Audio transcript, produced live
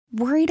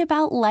Worried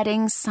about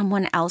letting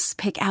someone else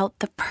pick out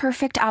the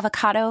perfect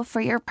avocado for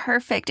your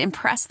perfect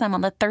impress them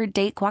on the third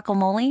date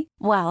guacamole?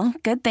 Well,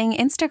 good thing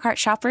Instacart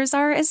shoppers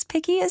are as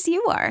picky as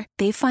you are.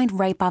 They find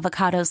ripe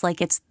avocados like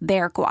it's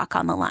their guac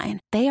on the line.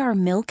 They are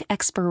milk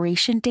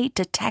expiration date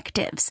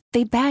detectives.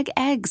 They bag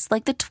eggs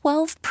like the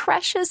 12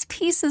 precious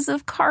pieces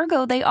of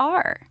cargo they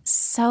are.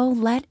 So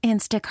let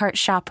Instacart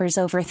shoppers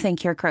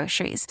overthink your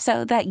groceries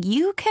so that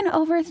you can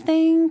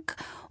overthink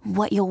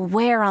what you'll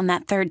wear on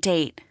that third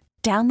date.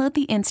 Download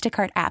the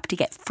Instacart app to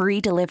get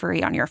free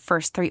delivery on your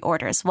first 3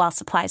 orders while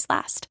supplies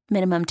last.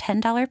 Minimum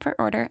 $10 per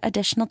order.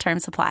 Additional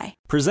terms apply.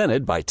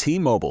 Presented by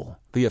T-Mobile,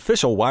 the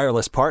official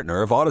wireless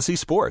partner of Odyssey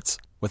Sports.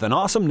 With an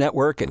awesome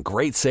network and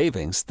great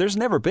savings, there's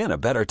never been a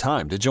better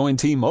time to join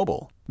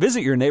T-Mobile. Visit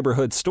your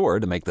neighborhood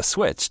store to make the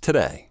switch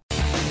today.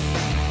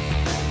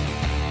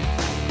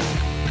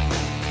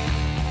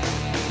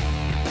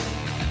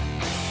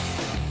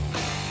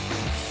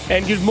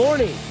 And good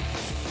morning.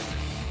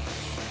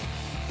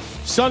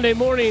 Sunday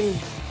morning,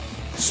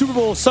 Super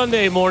Bowl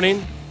Sunday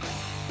morning.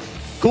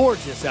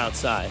 Gorgeous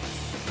outside.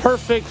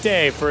 Perfect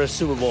day for a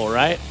Super Bowl,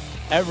 right?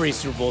 Every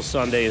Super Bowl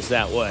Sunday is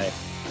that way.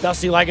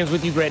 Dusty Likins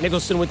with you, Grant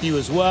Nicholson with you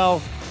as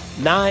well.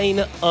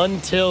 9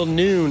 until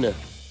noon.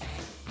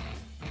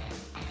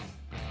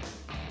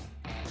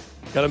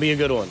 Gonna be a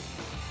good one.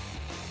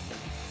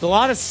 There's a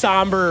lot of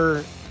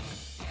somber,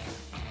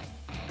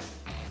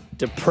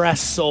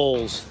 depressed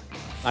souls,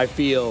 I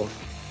feel,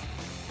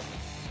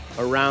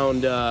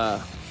 around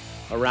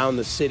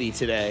the city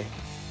today.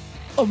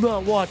 I'm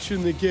not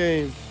watching the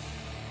game.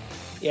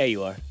 Yeah,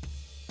 you are.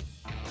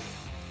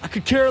 I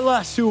could care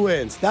less who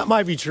wins. That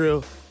might be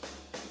true.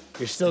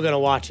 You're still going to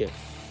watch it.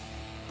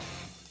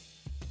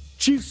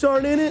 Chiefs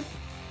aren't in it.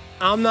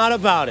 I'm not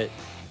about it.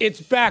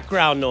 It's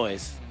background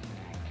noise.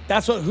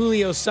 That's what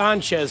Julio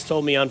Sanchez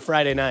told me on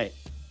Friday night.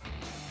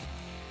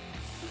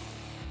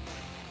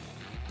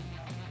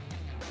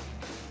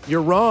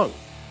 You're wrong.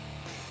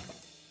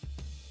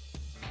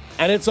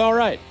 And it's all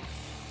right.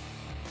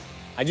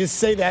 I just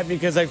say that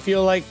because I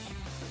feel like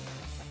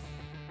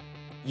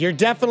you're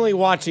definitely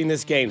watching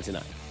this game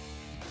tonight.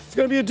 It's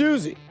going to be a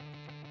doozy.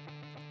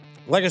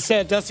 Like I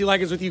said, Dusty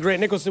Likins with you, Grant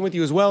Nicholson with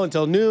you as well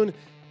until noon.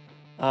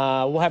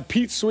 We'll have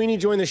Pete Sweeney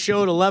join the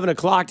show at 11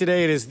 o'clock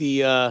today. It is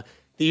the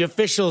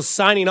official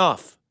signing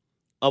off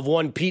of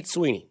one Pete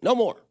Sweeney. No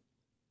more.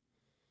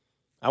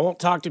 I won't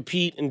talk to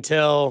Pete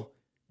until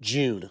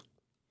June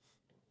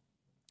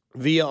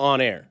via on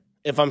air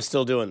if I'm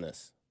still doing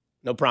this.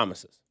 No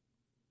promises.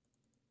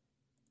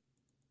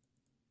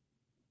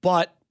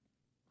 But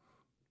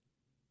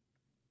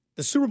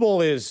the Super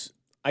Bowl is,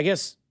 I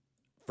guess,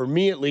 for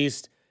me at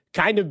least,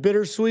 kind of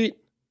bittersweet.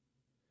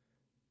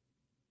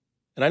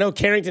 And I know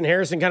Carrington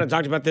Harrison kind of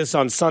talked about this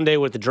on Sunday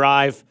with The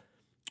Drive,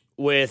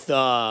 with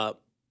how,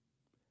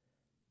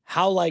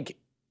 like,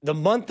 the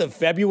month of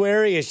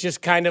February is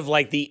just kind of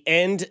like the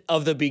end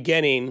of the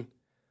beginning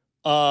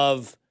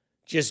of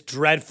just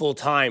dreadful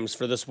times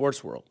for the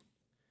sports world.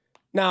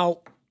 Now,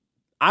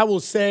 I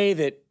will say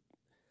that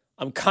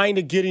I'm kind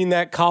of getting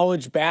that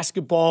college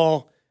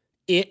basketball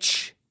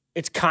itch.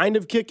 It's kind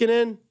of kicking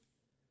in.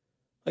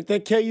 Like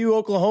that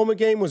KU-Oklahoma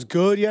game was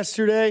good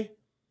yesterday.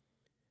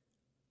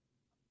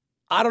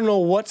 I don't know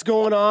what's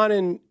going on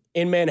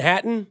in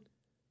Manhattan,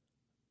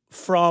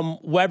 from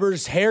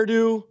Weber's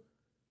hairdo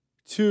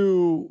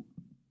to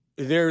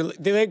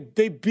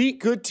they beat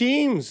good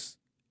teams.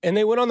 And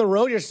they went on the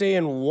road yesterday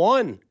and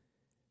won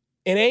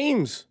in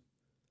Ames.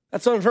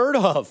 That's unheard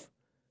of.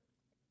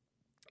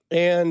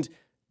 And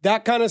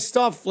that kind of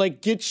stuff,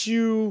 like, gets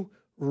you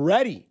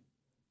ready.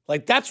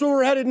 Like, that's where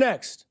we're headed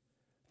next.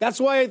 That's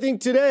why I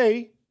think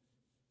today,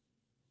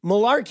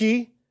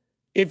 malarkey,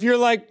 if you're,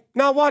 like,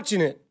 not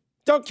watching it,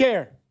 don't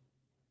care.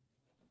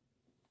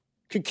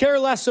 Could care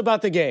less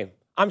about the game.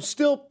 I'm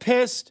still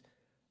pissed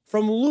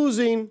from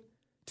losing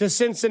to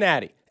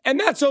Cincinnati. And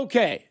that's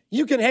okay.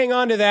 You can hang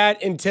on to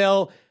that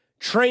until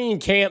training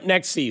camp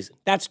next season.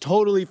 That's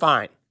totally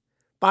fine.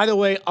 By the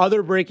way,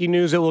 other breaking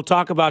news that we'll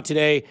talk about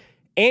today,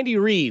 Andy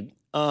Reid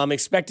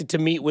expected to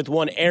meet with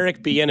one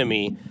Eric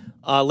Bieniemy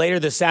later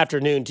this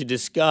afternoon to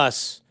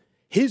discuss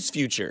his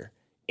future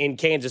in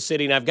Kansas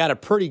City. And I've got a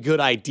pretty good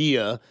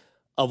idea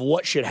of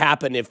what should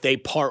happen if they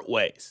part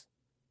ways.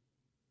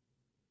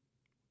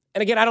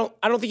 And again, I don't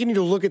think you need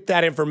to look at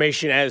that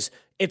information as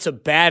it's a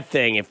bad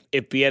thing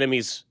if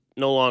Bieniemy's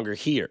no longer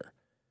here.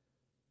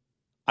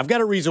 I've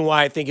got a reason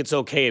why I think it's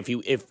okay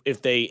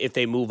if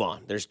they move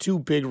on. There's 2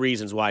 big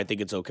reasons why I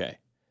think it's okay.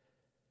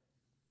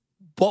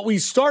 But we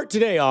start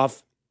today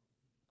off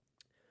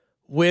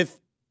with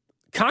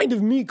kind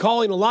of me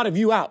calling a lot of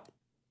you out.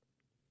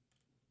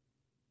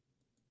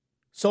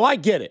 So I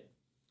get it.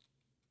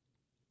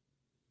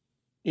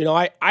 You know,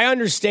 I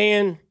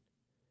understand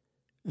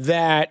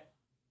that,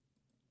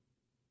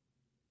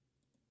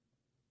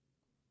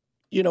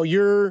 you know,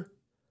 you're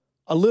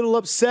a little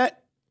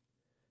upset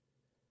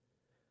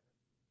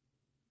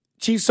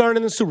Chiefs aren't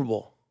in the Super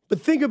Bowl.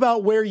 But think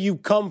about where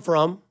you've come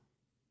from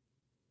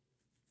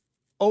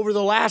over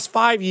the last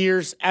 5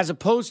 years as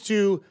opposed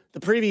to the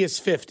previous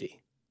 50.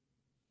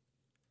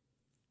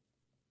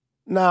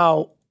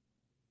 Now,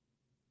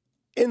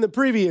 in the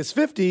previous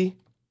 50,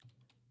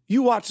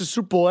 you watched the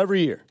Super Bowl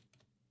every year.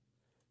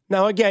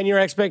 Now, again, your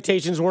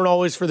expectations weren't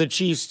always for the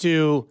Chiefs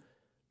to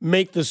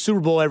make the Super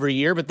Bowl every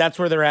year, but that's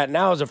where they're at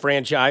now as a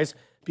franchise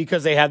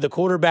because they have the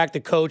quarterback, the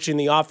coach, and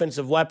the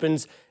offensive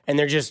weapons, and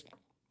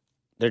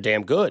they're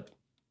damn good.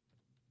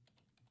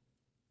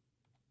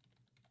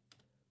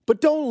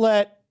 But don't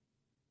let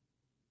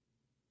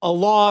a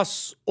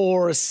loss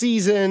or a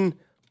season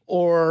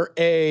or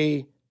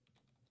a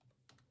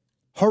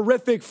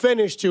horrific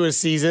finish to a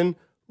season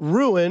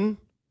ruin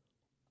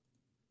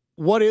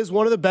what is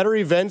one of the better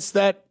events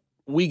that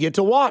we get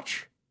to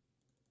watch,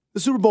 the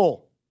Super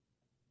Bowl.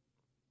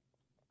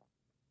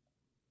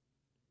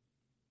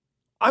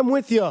 I'm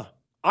with you.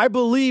 I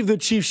believe the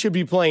Chiefs should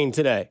be playing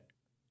today.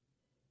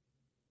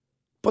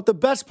 But the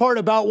best part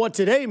about what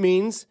today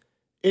means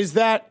is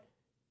that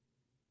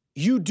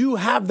you do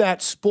have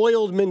that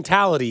spoiled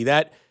mentality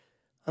that,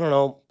 I don't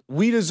know,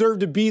 we deserve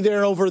to be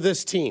there over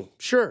this team.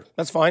 Sure,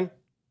 that's fine.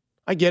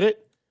 I get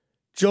it.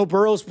 Joe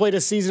Burrow's played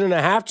a season and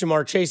a half.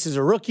 Jamar Chase is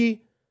a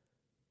rookie.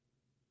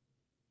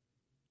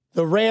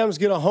 The Rams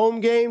get a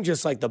home game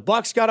just like the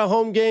Bucs got a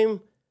home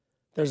game.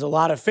 There's a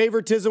lot of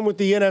favoritism with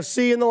the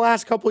NFC in the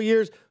last couple of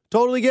years.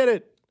 Totally get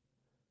it.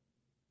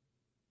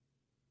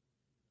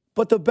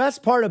 But the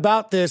best part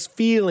about this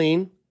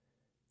feeling,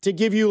 to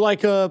give you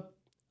like a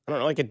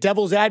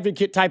devil's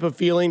advocate type of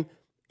feeling,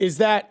 is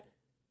that,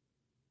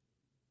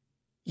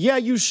 yeah,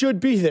 you should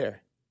be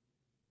there.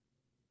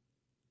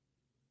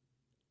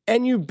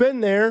 And you've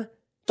been there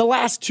the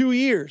last 2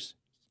 years.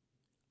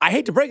 I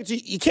hate to break it to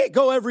you, you can't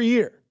go every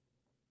year.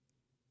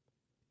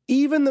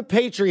 Even the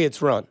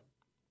Patriots run.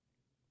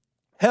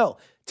 Hell,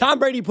 Tom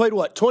Brady played,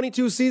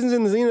 22 seasons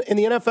in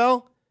the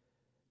NFL?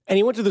 And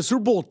he went to the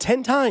Super Bowl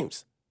 10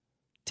 times.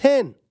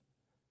 10.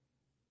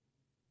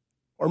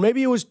 Or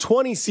maybe it was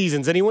 20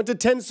 seasons and he went to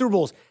 10 Super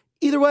Bowls.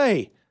 Either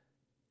way,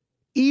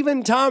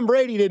 even Tom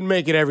Brady didn't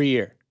make it every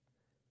year.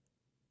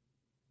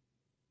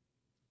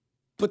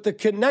 But the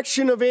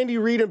connection of Andy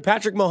Reid and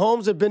Patrick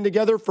Mahomes have been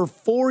together for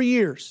 4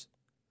 years.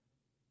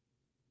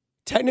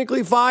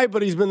 Technically 5,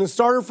 but he's been the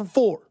starter for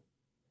 4.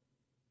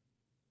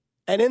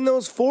 And in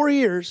those 4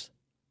 years,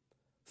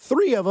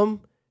 3 of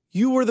them,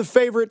 you were the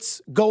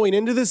favorites going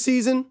into the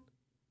season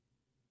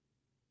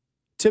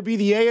to be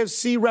the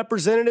AFC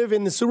representative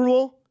in the Super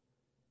Bowl.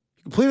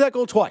 You completed that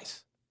goal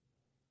twice.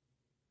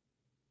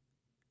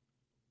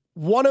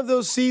 One of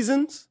those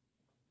seasons,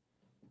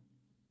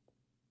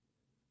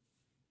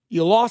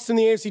 you lost in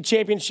the AFC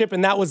Championship,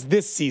 and that was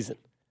this season.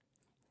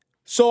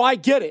 So I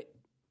get it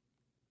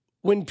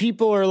when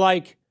people are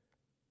like,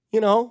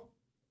 a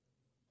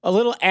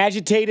little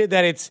agitated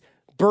that it's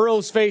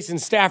Burrow's face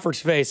and Stafford's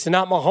face and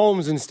not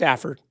Mahomes and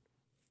Stafford.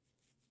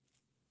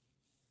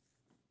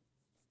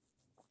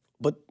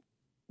 But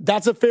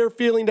that's a fair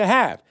feeling to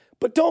have.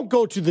 But don't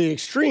go to the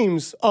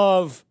extremes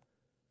of,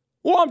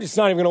 I'm just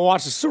not even going to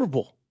watch the Super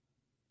Bowl.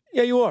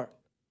 Yeah, you are.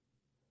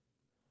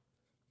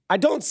 I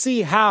don't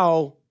see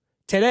how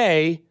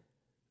today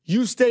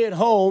you stay at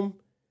home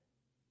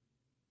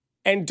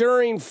and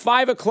during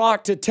 5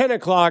 o'clock to 10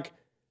 o'clock,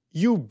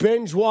 you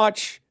binge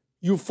watch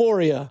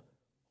Euphoria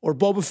or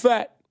Boba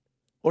Fett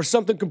or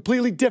something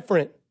completely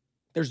different.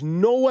 There's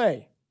no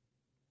way.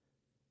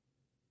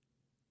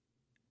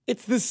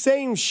 It's the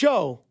same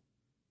show.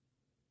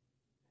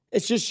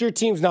 It's just your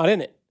team's not in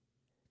it.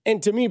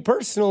 And to me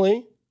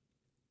personally,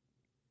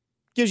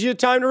 gives you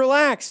time to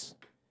relax.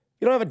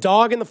 You don't have a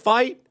dog in the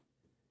fight.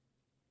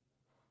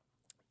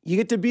 You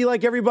get to be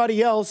like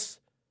everybody else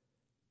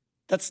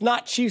that's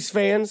not Chiefs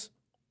fans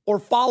or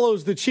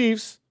follows the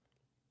Chiefs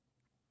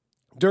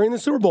during the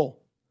Super Bowl.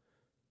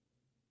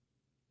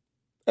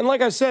 And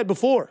like I said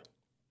before,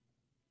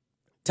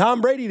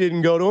 Tom Brady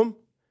didn't go to him,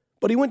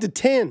 but he went to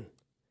 10.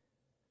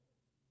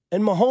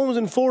 And Mahomes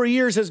in 4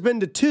 years has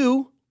been to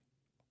 2.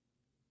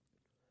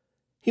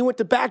 He went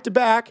to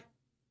back-to-back,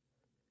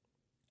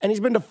 and he's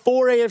been to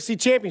 4 AFC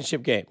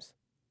championship games.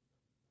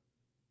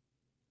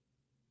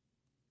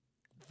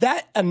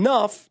 That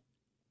enough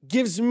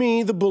gives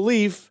me the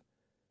belief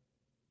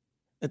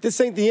that this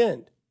ain't the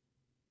end.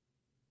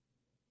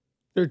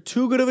 They're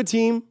too good of a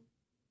team.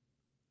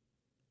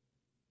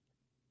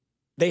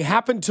 They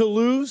happen to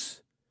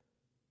lose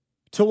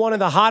to one of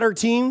the hotter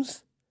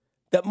teams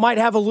that might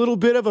have a little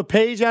bit of a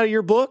page out of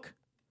your book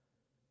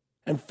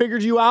and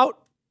figured you out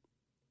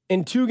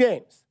in 2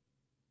 games.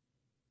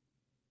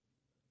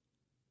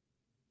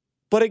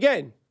 But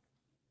again,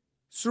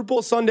 Super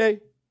Bowl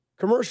Sunday,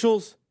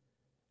 commercials,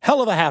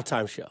 hell of a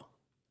halftime show.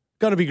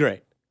 Gonna be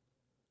great.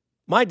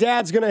 My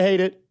dad's gonna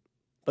hate it,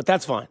 but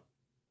that's fine.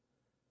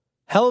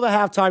 Hell of a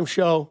halftime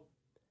show.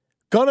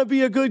 Gonna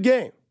be a good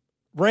game.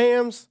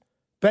 Rams,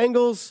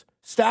 Bengals,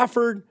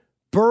 Stafford,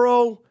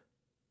 Burrow,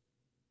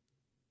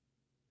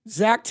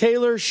 Zach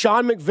Taylor,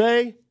 Sean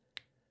McVay. I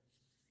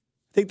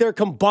think their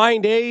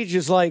combined age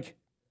is like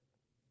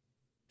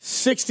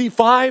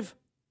 65,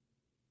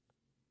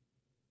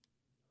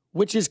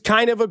 which is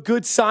kind of a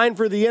good sign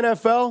for the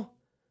NFL.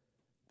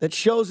 That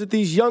shows that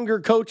these younger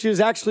coaches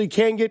actually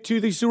can get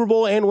to the Super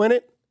Bowl and win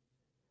it.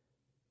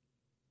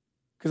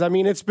 Because, I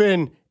mean, it's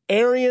been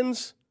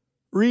Arians,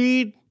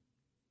 Reed,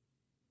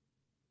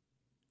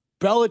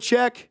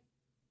 Belichick.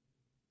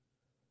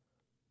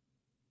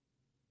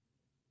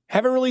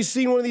 Haven't really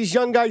seen one of these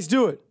young guys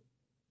do it.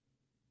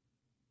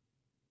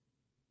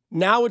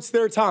 Now it's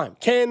their time.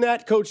 Can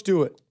that coach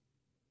do it?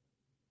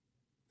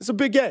 It's a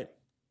big game.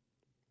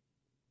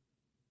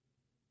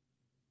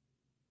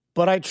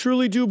 But I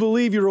truly do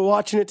believe you were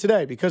watching it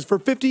today because for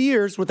 50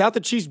 years, without the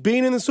Chiefs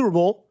being in the Super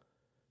Bowl,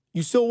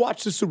 you still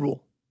watched the Super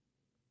Bowl.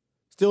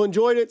 Still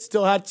enjoyed it,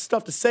 still had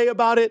stuff to say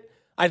about it.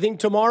 I think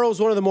tomorrow is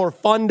one of the more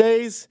fun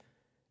days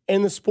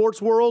in the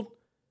sports world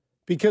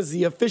because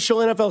the official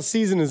NFL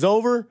season is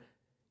over.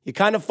 You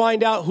kind of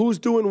find out who's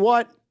doing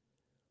what,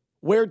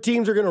 where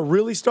teams are going to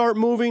really start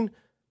moving.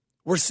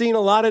 We're seeing a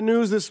lot of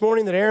news this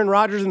morning that Aaron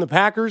Rodgers and the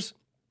Packers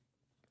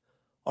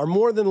are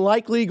more than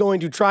likely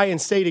going to try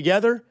and stay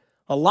together.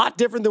 A lot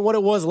different than what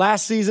it was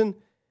last season.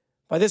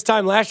 By this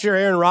time last year,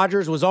 Aaron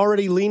Rodgers was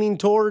already leaning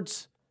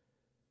towards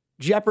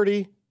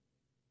jeopardy,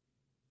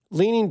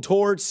 leaning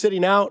towards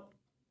sitting out.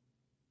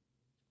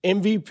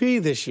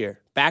 MVP this year,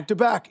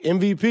 back-to-back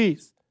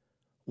MVPs.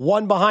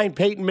 One behind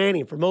Peyton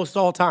Manning for most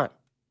all time.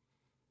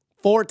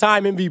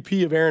 4-time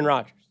MVP of Aaron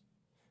Rodgers.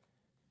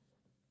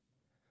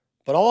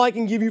 But all I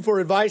can give you for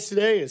advice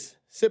today is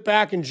sit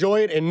back,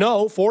 enjoy it, and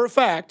know for a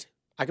fact,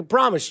 I can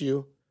promise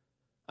you,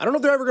 I don't know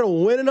if they're ever going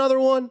to win another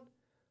one,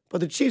 but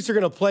the Chiefs are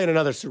going to play in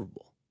another Super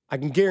Bowl. I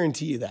can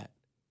guarantee you that.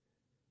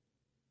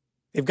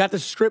 They've got the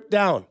script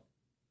down.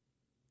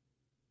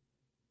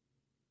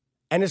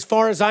 And as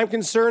far as I'm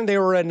concerned, they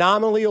were an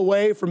anomaly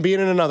away from being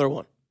in another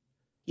one.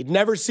 You'd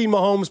never seen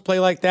Mahomes play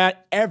like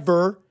that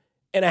ever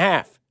in a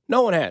half.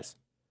 No one has.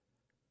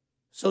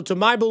 So to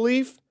my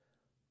belief,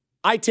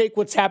 I take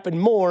what's happened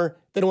more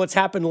than what's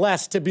happened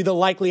less to be the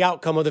likely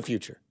outcome of the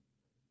future.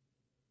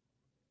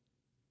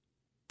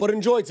 But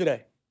enjoy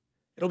today.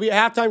 It'll be a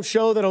halftime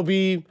show that'll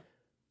be,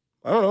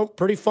 I don't know,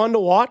 pretty fun to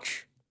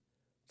watch.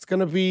 It's going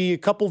to be a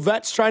couple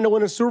vets trying to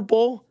win a Super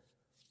Bowl.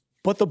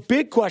 But the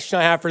big question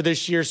I have for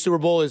this year's Super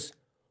Bowl is,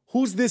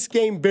 who's this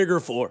game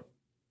bigger for?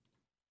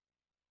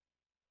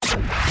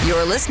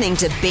 You're listening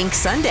to Bink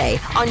Sunday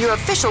on your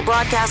official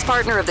broadcast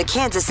partner of the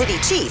Kansas City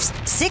Chiefs,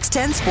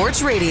 610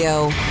 Sports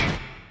Radio.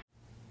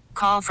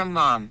 Call from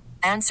mom.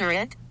 Answer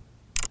it.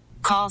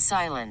 Call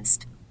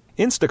silenced.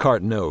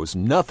 Instacart knows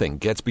nothing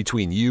gets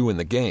between you and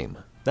the game.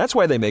 That's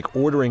why they make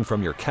ordering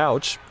from your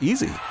couch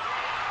easy.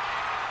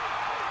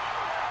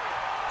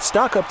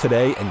 Stock up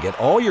today and get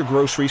all your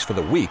groceries for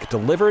the week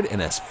delivered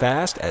in as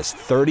fast as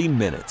 30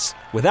 minutes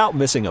without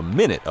missing a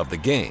minute of the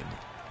game.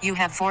 You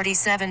have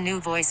 47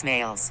 new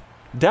voicemails.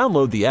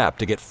 Download the app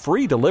to get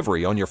free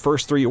delivery on your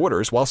first 3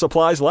 orders while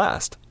supplies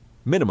last.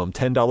 Minimum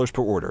 $10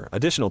 per order.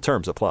 Additional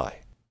terms apply.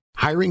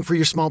 Hiring for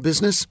your small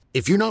business?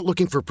 If you're not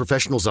looking for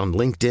professionals on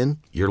LinkedIn,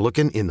 you're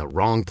looking in the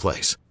wrong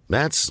place.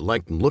 That's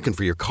like looking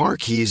for your car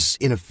keys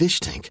in a fish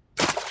tank.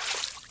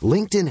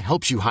 LinkedIn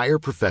helps you hire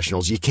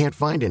professionals you can't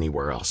find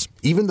anywhere else,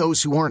 even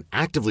those who aren't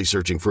actively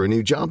searching for a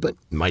new job but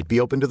might be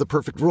open to the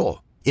perfect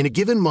role. In a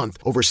given month,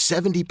 over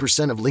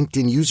 70% of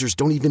LinkedIn users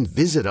don't even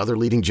visit other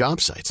leading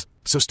job sites.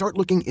 So start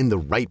looking in the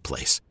right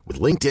place. With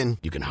LinkedIn,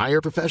 you can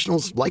hire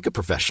professionals like a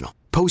professional.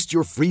 Post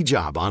your free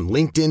job on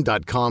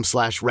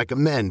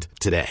linkedin.com/recommend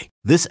today.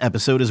 This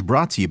episode is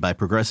brought to you by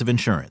Progressive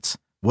Insurance.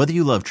 Whether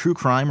you love true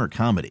crime or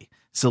comedy,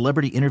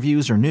 celebrity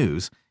interviews or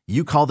news,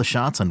 you call the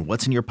shots on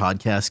what's in your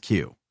podcast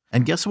queue.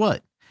 And guess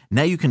what?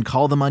 Now you can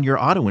call them on your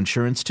auto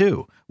insurance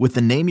too with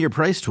the Name Your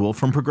Price tool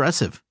from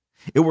Progressive.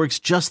 It works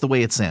just the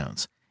way it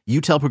sounds. You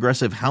tell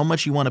Progressive how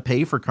much you want to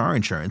pay for car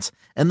insurance,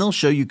 and they'll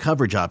show you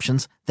coverage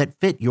options that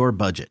fit your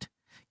budget.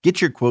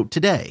 Get your quote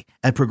today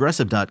at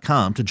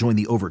Progressive.com to join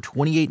the over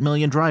 28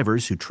 million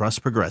drivers who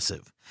trust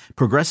Progressive.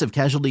 Progressive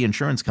Casualty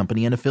Insurance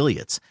Company and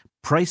Affiliates.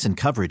 Price and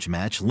coverage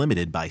match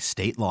limited by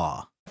state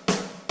law.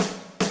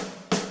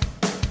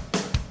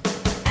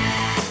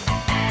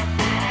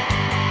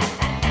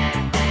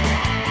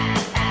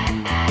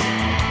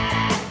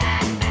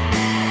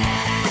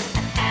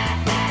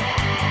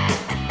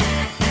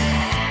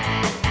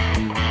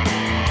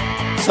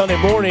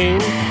 Sunday morning,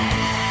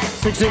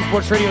 610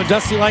 Sports Radio,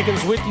 Dusty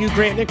Likins with you,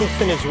 Grant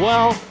Nicholson as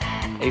well.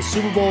 A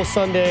Super Bowl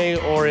Sunday,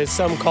 or as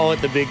some call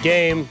it, the big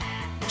game,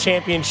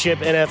 championship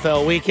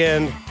NFL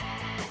weekend,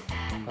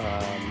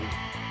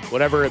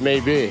 whatever it may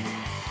be.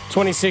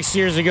 26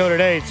 years ago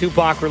today,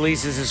 Tupac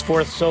releases his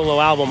 4th solo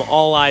album,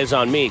 All Eyes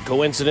on Me.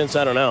 Coincidence?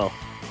 I don't know.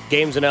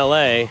 Games in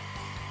L.A.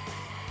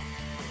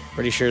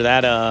 Pretty sure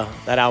that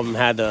album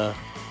had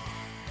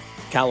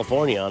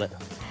California on it.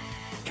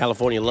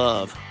 California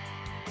Love.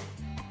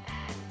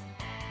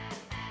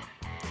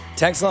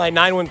 Text line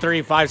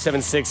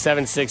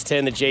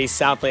 913-576-7610, the Jay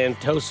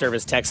Southland Tow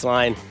Service text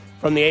line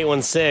from the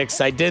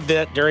 816. I did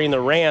that during the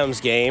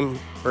Rams game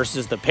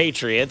versus the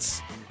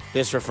Patriots.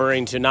 This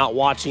referring to not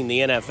watching the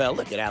NFL.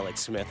 Look at Alex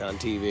Smith on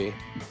TV.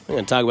 I'm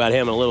going to talk about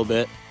him in a little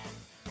bit.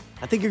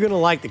 I think you're going to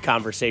like the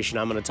conversation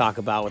I'm going to talk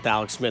about with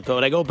Alex Smith. But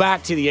when I go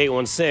back to the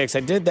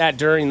 816, I did that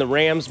during the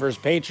Rams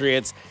versus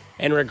Patriots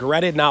and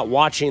regretted not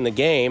watching the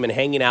game and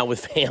hanging out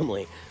with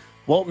family.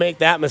 won't make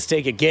that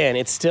mistake again.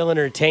 It's still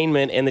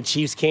entertainment, and the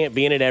Chiefs can't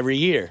be in it every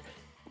year.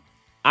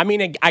 I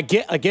mean, I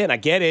get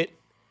it.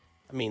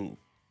 I mean,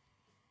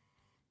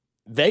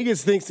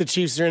 Vegas thinks the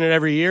Chiefs are in it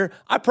every year.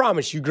 I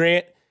promise you,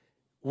 Grant,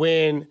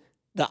 when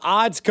the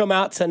odds come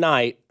out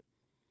tonight,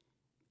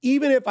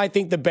 even if I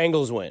think the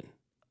Bengals win,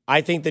 I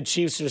think the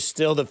Chiefs are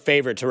still the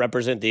favorite to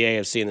represent the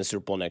AFC in the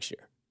Super Bowl next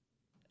year.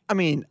 I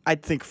mean, I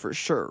think for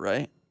sure,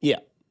 right? Yeah.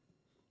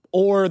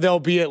 Or they'll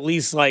be at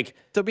least like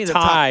they'll be in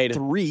tied. The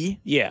top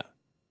 3. Yeah,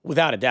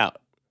 without a doubt.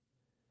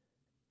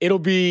 It'll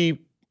be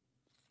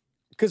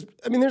because,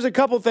 I mean, there's a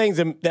couple things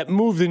that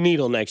move the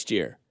needle next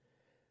year.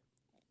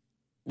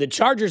 The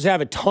Chargers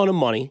have a ton of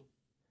money.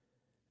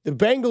 The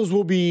Bengals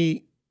will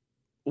be,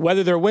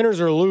 whether they're winners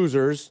or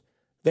losers,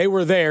 they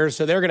were there,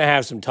 so they're going to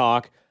have some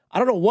talk. I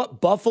don't know what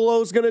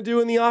Buffalo's going to do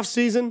in the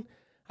offseason.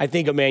 I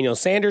think Emmanuel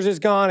Sanders is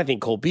gone. I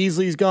think Cole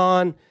Beasley's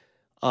gone.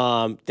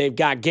 They've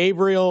got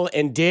Gabriel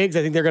and Diggs.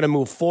 I think they're going to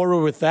move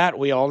forward with that.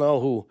 We all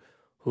know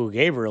who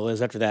Gabriel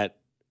is after that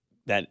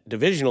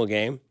divisional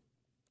game.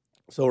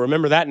 So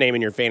remember that name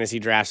in your fantasy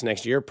drafts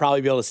next year.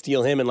 Probably be able to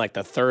steal him in like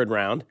the 3rd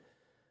round.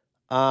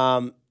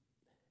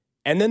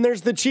 And then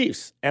there's the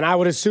Chiefs. And I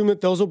would assume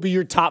that those will be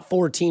your top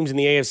 4 teams in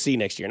the AFC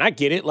next year. And I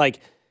get it. Like,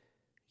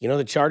 you know,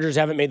 the Chargers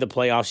haven't made the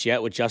playoffs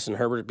yet with Justin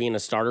Herbert being a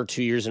starter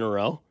 2 years in a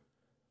row.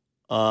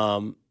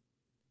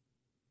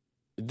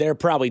 They're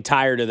probably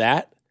tired of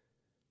that.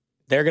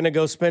 They're going to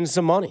go spend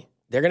some money.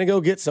 They're going to go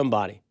get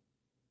somebody.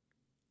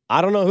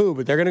 I don't know who,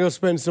 but they're going to go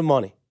spend some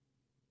money.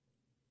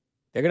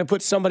 They're going to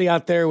put somebody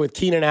out there with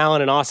Keenan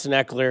Allen and Austin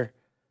Eckler.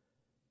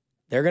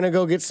 They're going to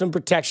go get some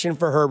protection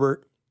for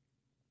Herbert.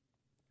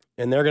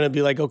 And they're going to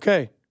be like,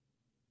 okay,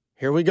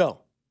 here we go.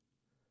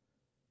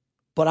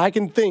 But I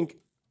can think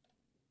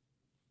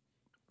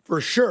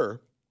for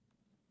sure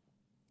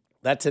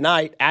that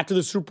tonight, after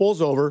the Super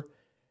Bowl's over,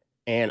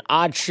 and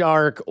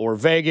OddsShark or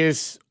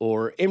Vegas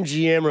or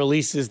MGM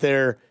releases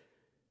their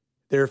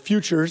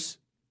futures,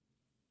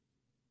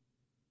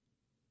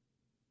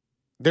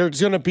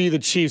 there's going to be the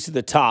Chiefs at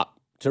the top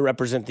to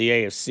represent the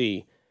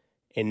AFC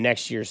in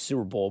next year's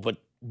Super Bowl. But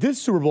this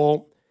Super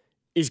Bowl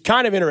is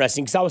kind of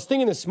interesting because I was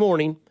thinking this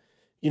morning,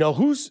 you know,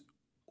 who's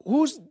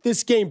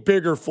this game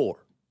bigger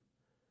for?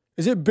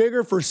 Is it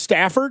bigger for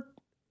Stafford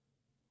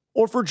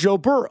or for Joe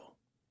Burrow?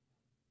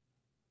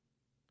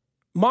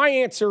 My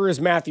answer is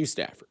Matthew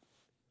Stafford.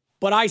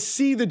 But I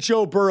see the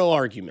Joe Burrow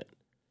argument.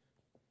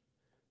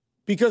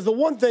 Because the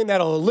one thing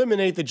that'll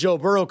eliminate the Joe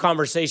Burrow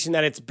conversation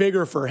that it's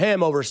bigger for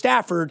him over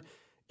Stafford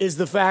is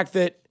the fact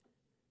that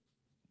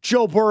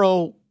Joe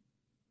Burrow,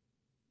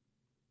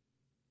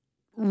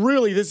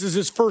 really, this is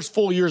his first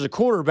full year as a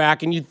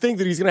quarterback, and you'd think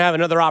that he's going to have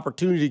another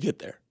opportunity to get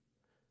there.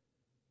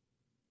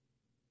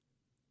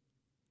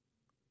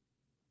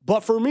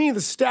 But for me,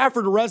 the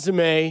Stafford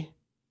resume,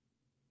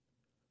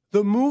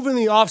 the move in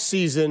the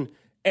offseason,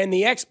 and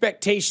the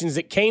expectations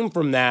that came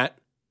from that,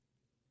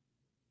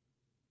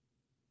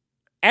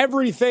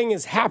 everything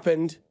has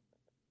happened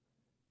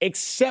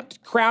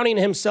except crowning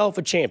himself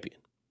a champion.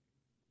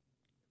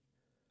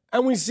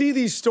 And we see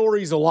these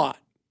stories a lot.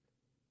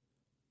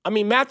 I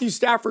mean, Matthew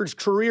Stafford's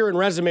career and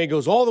resume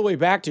goes all the way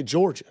back to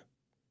Georgia.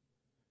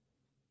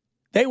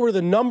 They were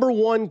the number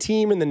 1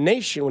 team in the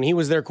nation when he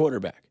was their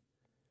quarterback.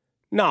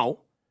 Now,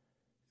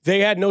 they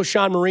had no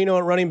Sean Marino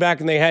at running back,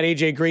 and they had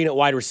A.J. Green at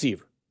wide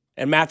receiver.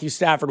 And Matthew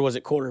Stafford was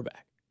at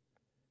quarterback.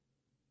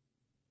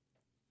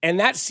 And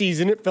that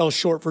season, it fell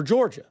short for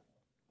Georgia.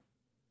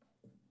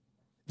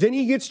 Then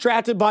he gets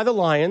drafted by the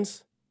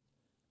Lions,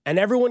 and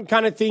everyone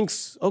kind of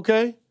thinks,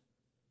 okay,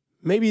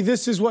 maybe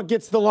this is what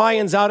gets the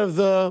Lions out of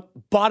the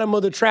bottom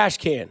of the trash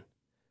can.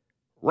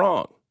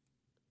 Wrong.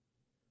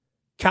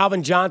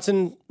 Calvin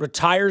Johnson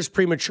retires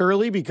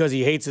prematurely because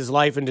he hates his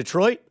life in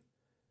Detroit.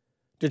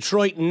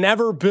 Detroit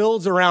never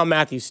builds around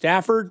Matthew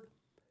Stafford,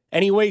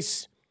 and he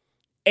wastes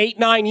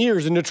 8-9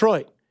 years in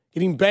Detroit,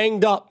 getting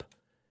banged up,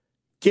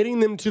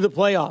 getting them to the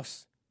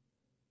playoffs,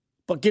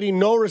 but getting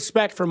no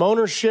respect from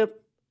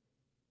ownership.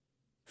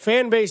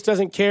 Fan base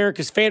doesn't care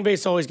because fan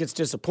base always gets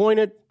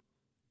disappointed.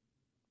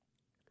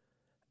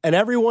 And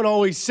everyone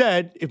always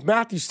said if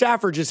Matthew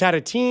Stafford just had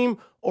a team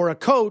or a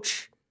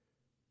coach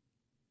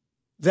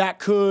that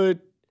could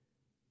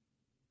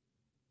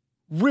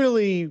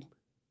really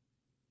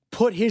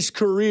put his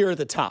career at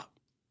the top.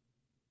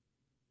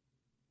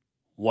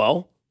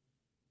 Well,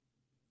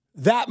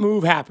 that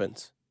move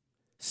happens.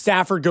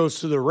 Stafford goes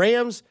to the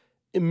Rams.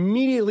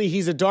 Immediately,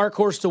 he's a dark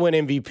horse to win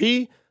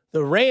MVP.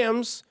 The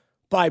Rams,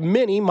 by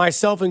many,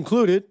 myself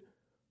included,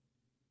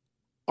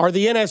 are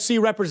the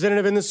NFC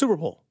representative in the Super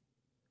Bowl.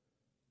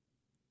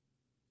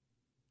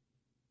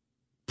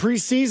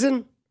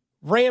 Preseason,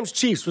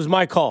 Rams-Chiefs was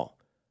my call.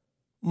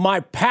 My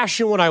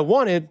passion, what I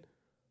wanted,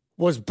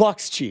 was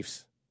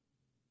Bucs-Chiefs.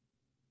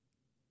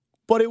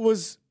 But it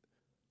was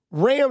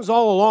Rams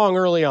all along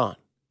early on.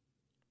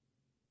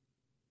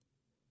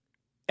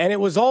 And it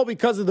was all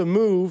because of the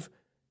move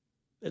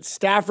that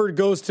Stafford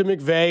goes to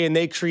McVay and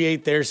they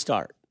create their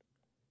start.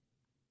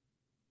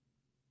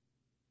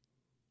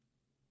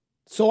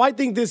 So I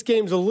think this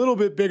game's a little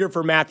bit bigger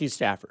for Matthew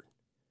Stafford.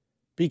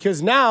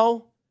 Because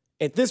now,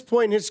 at this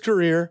point in his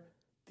career,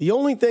 the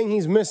only thing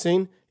he's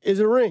missing is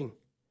a ring.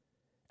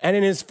 And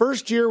in his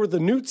first year with a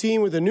new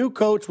team, with a new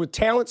coach, with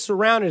talent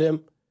surrounded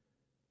him,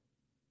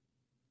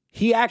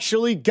 he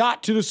actually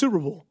got to the Super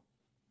Bowl.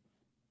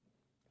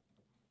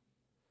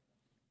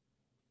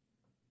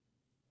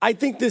 I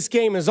think this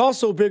game is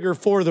also bigger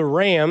for the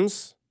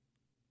Rams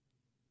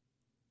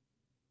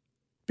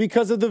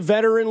because of the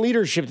veteran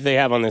leadership that they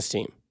have on this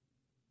team.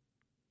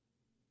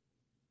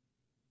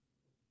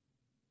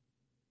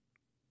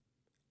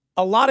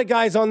 A lot of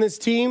guys on this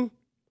team,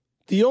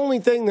 the only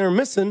thing they're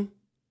missing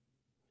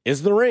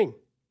is the ring.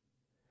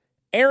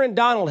 Aaron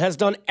Donald has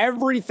done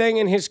everything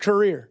in his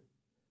career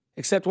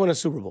except win a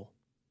Super Bowl.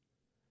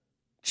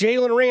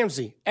 Jalen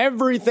Ramsey,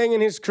 everything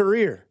in his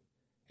career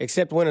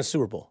except win a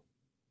Super Bowl.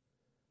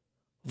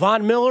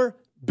 Von Miller,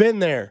 been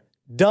there,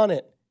 done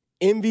it.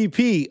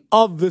 MVP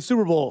of the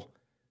Super Bowl.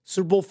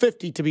 Super Bowl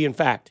 50 to be in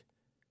fact.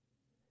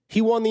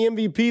 He won the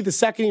MVP the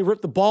second he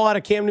ripped the ball out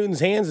of Cam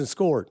Newton's hands and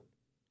scored.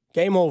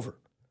 Game over.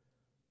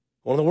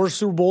 One of the worst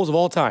Super Bowls of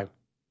all time.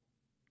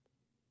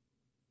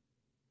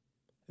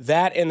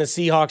 That and the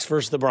Seahawks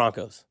versus the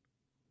Broncos.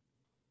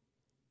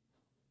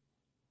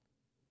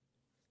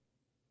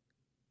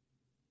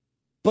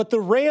 But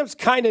the Rams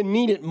kind of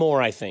need it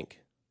more, I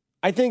think.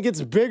 I think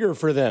it's bigger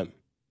for them.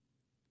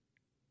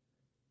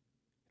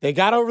 They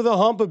got over the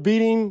hump of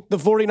beating the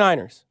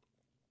 49ers.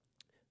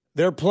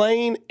 They're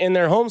playing in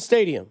their home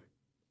stadium.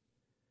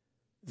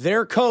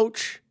 Their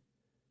coach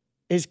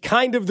is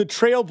kind of the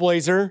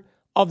trailblazer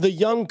of the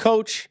young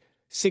coach,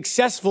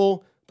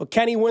 successful, but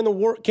can he win the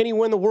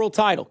world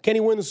title? Can he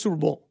win the Super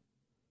Bowl?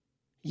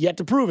 Yet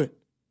to prove it.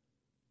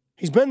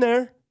 He's been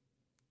there.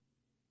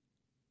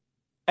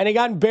 And he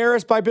got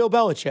embarrassed by Bill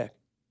Belichick.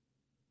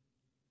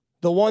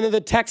 The one that the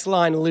text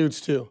line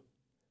alludes to.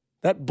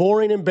 That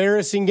boring,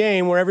 embarrassing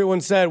game where everyone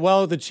said,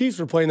 well, if the Chiefs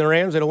were playing the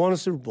Rams, they'd have won a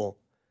Super Bowl.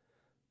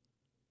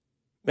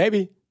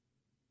 Maybe.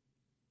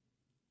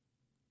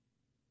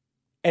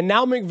 And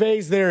now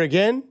McVay's there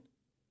again.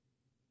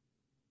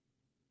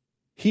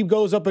 He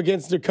goes up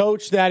against a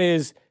coach that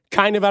is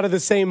kind of out of the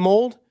same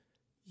mold.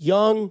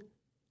 Young,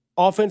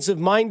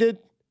 offensive-minded,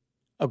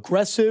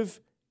 aggressive,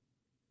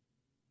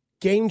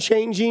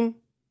 game-changing.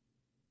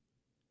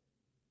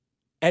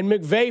 And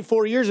McVay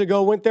 4 years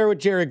ago went there with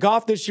Jared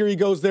Goff. This year he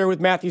goes there with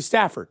Matthew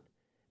Stafford.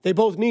 They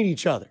both need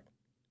each other.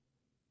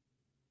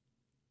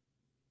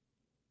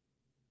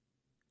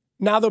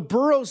 Now the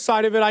Burrow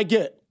side of it I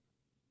get.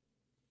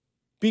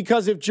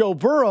 Because if Joe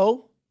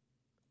Burrow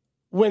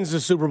wins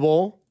the Super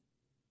Bowl,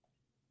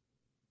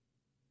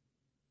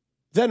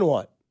 then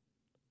what?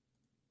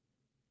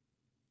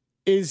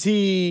 Is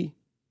he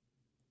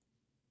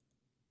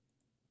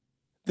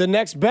the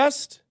next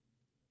best?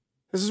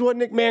 This is what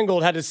Nick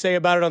Mangold had to say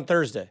about it on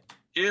Thursday.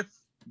 If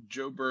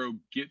Joe Burrow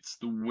gets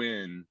the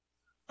win,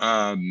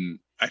 I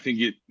think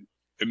it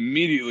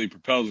immediately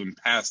propels him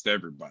past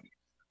everybody,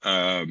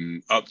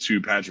 up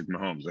to Patrick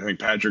Mahomes. I think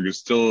Patrick is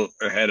still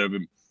ahead of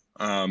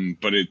him,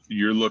 but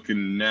you're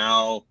looking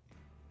now,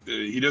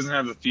 he doesn't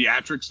have the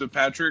theatrics of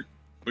Patrick,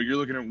 but you're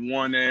looking at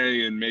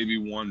 1A and maybe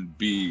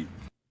 1B.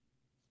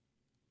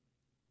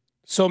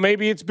 So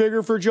maybe it's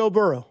bigger for Joe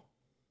Burrow.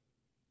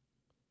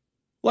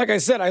 Like I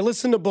said, I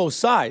listen to both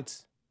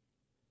sides.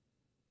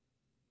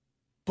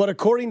 But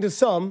according to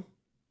some,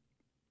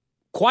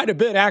 quite a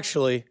bit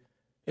actually,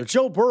 if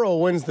Joe Burrow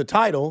wins the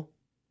title,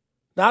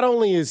 not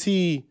only is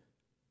he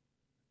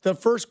the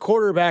first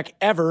quarterback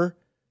ever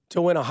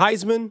to win a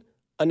Heisman,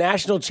 a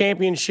national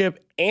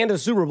championship, and a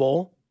Super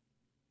Bowl,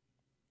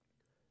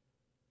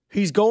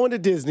 he's going to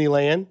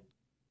Disneyland.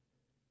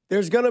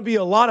 There's going to be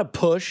a lot of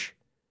push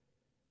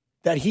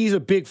that he's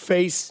a big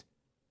face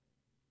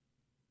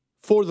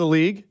for the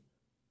league.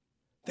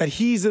 That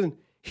he's the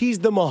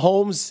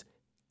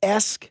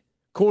Mahomes-esque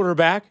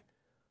quarterback.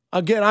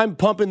 Again, I'm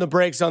pumping the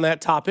brakes on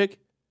that topic.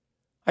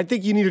 I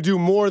think you need to do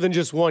more than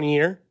just 1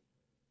 year.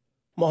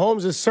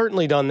 Mahomes has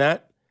certainly done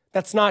that.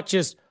 That's not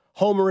just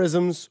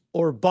homerisms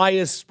or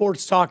biased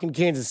sports talk in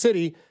Kansas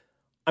City.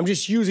 I'm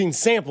just using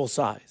sample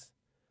size.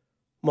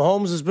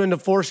 Mahomes has been to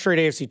 4 straight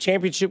AFC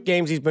championship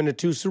games. He's been to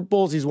 2 Super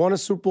Bowls. He's won a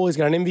Super Bowl. He's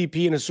got an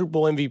MVP and a Super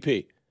Bowl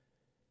MVP.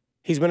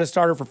 He's been a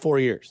starter for 4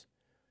 years.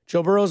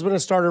 Joe Burrow's been a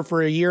starter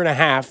for a year and a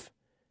half.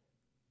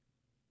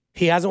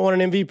 He hasn't won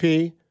an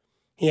MVP.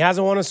 He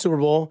hasn't won a Super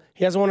Bowl.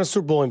 He hasn't won a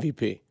Super Bowl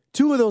MVP.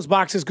 2 of those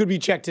boxes could be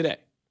checked today.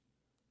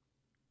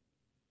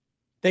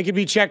 They could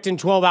be checked in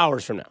 12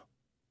 hours from now,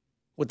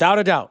 without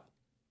a doubt.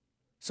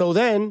 So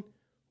then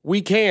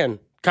we can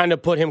kind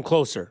of put him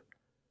closer,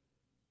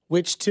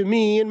 which to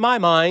me, in my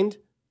mind,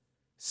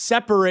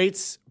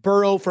 separates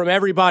Burrow from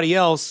everybody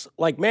else,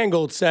 like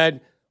Mangold said,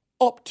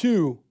 up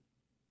to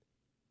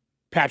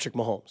Patrick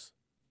Mahomes.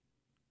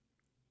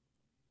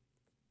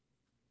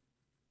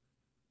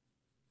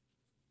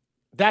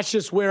 That's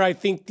just where I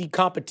think the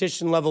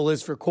competition level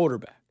is for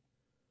quarterback.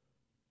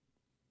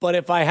 But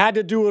if I had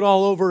to do it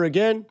all over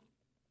again,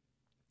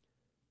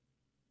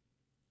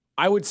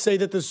 I would say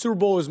that the Super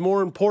Bowl is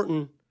more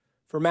important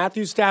for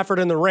Matthew Stafford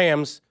and the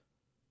Rams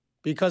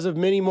because of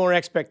many more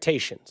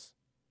expectations.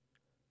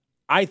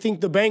 I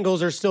think the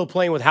Bengals are still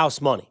playing with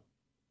house money.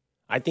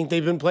 I think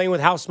they've been playing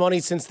with house money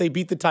since they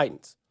beat the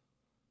Titans.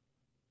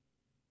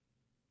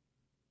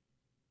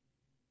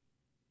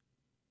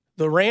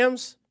 The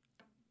Rams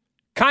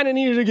kind of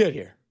needed to get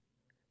here.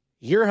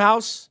 Your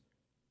house,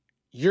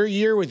 your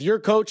year with your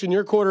coach and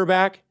your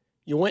quarterback.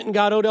 You went and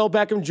got Odell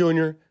Beckham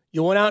Jr.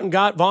 You went out and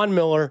got Von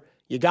Miller.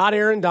 You got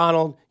Aaron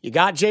Donald. You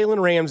got Jalen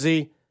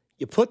Ramsey.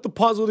 You put the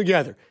puzzle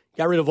together.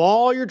 Got rid of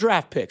all your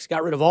draft picks.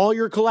 Got rid of all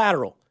your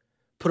collateral.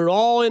 Put it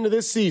all into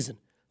this season.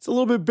 It's a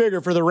little bit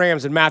bigger for the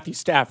Rams and Matthew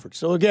Stafford.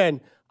 So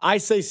again, I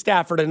say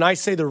Stafford, and I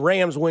say the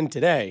Rams win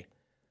today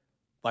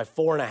by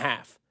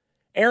 4.5.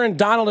 Aaron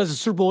Donald as a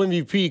Super Bowl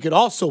MVP could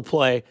also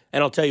play,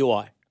 and I'll tell you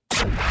why.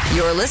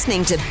 You're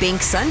listening to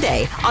Bink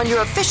Sunday on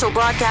your official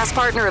broadcast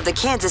partner of the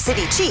Kansas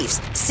City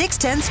Chiefs,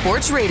 610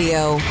 Sports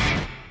Radio.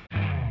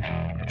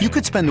 You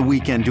could spend the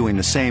weekend doing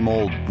the same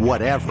old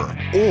whatever,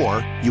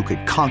 or you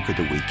could conquer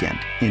the weekend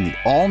in the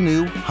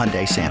all-new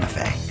Hyundai Santa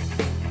Fe.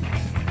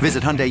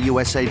 Visit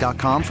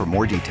HyundaiUSA.com for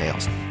more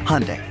details.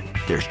 Hyundai,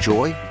 there's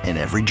joy in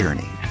every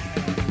journey.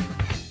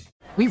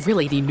 We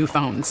really need new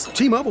phones.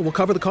 T-Mobile will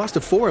cover the cost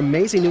of 4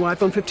 amazing new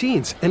iPhone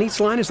 15s, and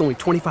each line is only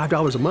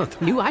 $25 a month.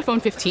 New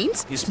iPhone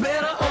 15s? It's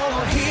better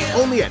over here.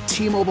 Only at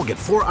T-Mobile, get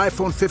 4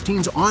 iPhone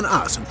 15s on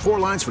us and 4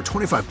 lines for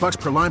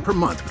 $25 per line per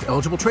month with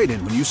eligible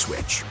trade-in when you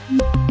switch.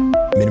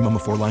 Minimum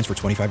of 4 lines for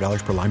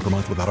 $25 per line per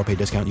month with autopay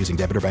discount using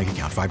debit or bank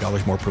account.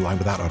 $5 more per line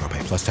without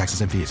autopay, plus taxes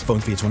and fees. Phone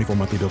fee at 24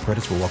 monthly bill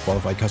credits for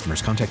well-qualified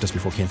customers. Contact us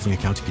before canceling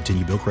account to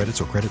continue bill credits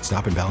or credit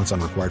stop and balance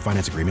on required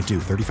finance agreement due.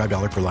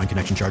 $35 per line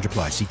connection charge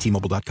applies. See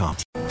T-Mobile.com.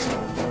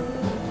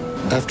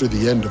 After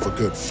the end of a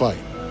good fight,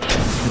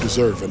 you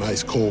deserve an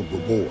ice-cold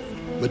reward.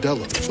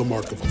 Modelo, the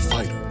mark of a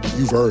fighter.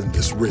 You've earned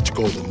this rich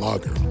golden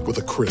lager with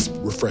a crisp,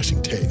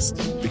 refreshing taste.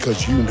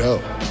 Because you know,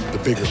 the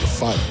bigger the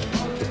fight,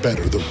 the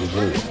better the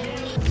reward.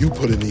 You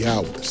put in the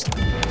hours,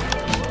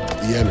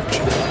 the energy,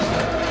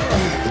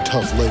 the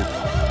tough labor.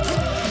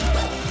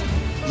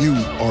 You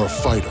are a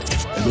fighter,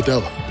 and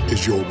Modelo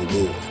is your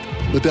reward.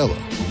 Modelo,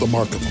 the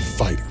mark of a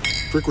fighter.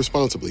 Drink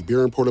responsibly.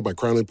 Beer imported by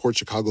Crown Imports,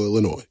 Chicago,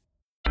 Illinois.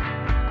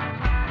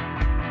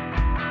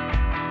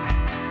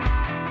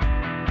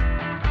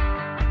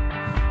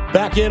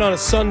 Back in on a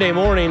Sunday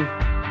morning.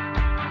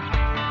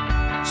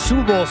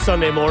 Super Bowl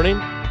Sunday morning.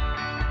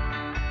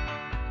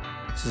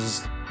 This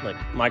is like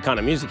my kind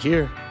of music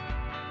here.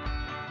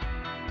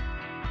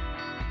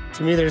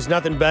 To me, there's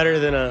nothing better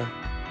than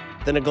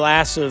a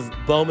glass of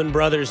Bowman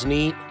Brothers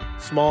neat,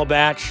 small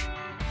batch,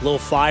 a little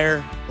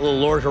fire, a little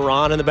Lord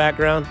Huron in the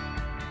background.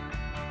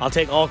 I'll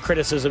take all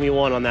criticism you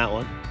want on that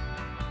one.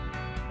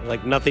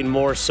 Like nothing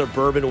more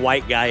suburban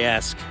white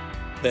guy-esque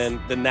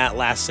than that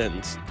last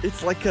sentence.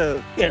 It's like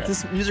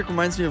this music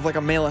reminds me of like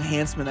a male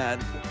enhancement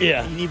ad.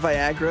 Yeah. You need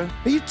Viagra.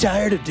 Are you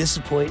tired of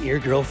disappointing your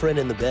girlfriend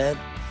in the bed?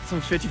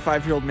 Some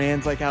 55-year-old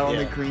man's like out on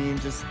the green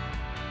just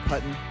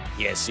putting.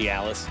 Yeah, see,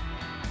 Alice.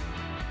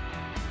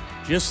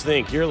 Just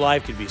think, your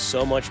life could be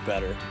so much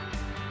better.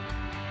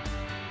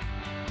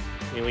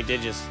 I mean, we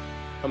did just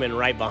come in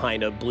right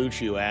behind a Blue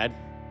Chew ad.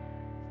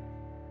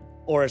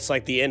 Or it's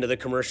like the end of the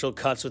commercial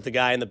cuts with the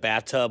guy in the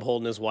bathtub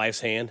holding his wife's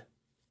hand.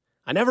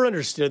 I never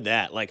understood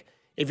that. Like,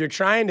 if you're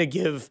trying to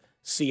give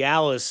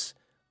Cialis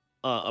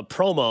a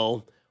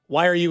promo,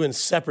 why are you in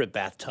separate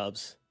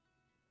bathtubs?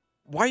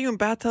 Why are you in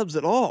bathtubs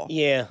at all?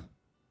 Yeah.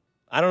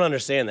 I don't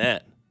understand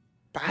that.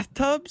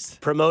 Bathtubs?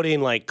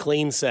 Promoting, like,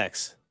 clean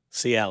sex.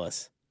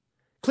 Cialis.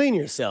 Clean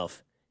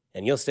yourself,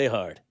 and you'll stay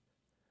hard.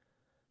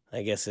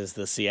 I guess is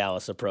the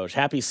Cialis approach.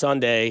 Happy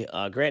Sunday.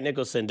 Grant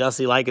Nicholson,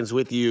 Dusty Likins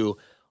with you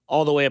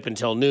all the way up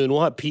until noon.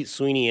 We'll have Pete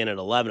Sweeney in at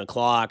 11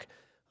 o'clock.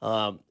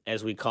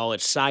 As we call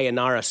it,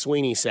 Sayonara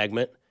Sweeney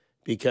segment,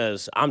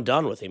 because I'm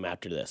done with him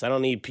after this. I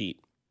don't need Pete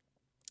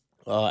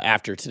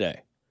after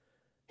today.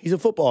 He's a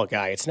football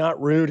guy. It's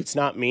not rude. It's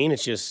not mean.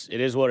 It's just,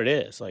 it is what it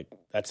is. Like,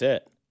 that's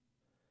it.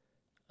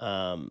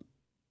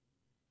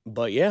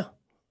 But yeah,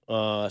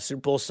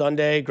 Super Bowl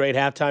Sunday, great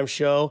halftime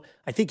show.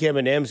 I think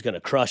Eminem's going to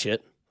crush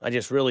it. I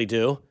just really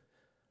do.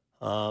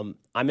 I'm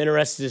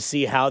interested to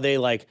see how they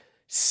like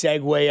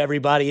segue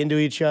everybody into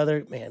each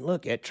other. Man,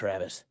 look at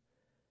Travis.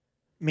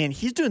 Man,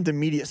 he's doing the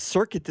media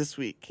circuit this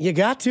week. You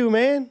got to,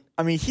 man.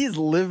 I mean, he's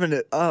living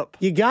it up.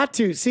 You got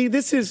to. See,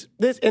 this is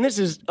going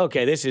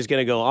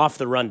to go off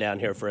the rundown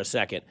here for a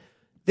second.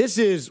 This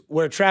is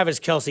where Travis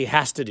Kelce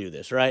has to do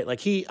this, right?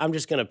 Like I'm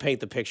just going to paint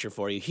the picture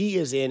for you. He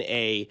is in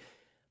a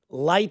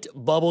light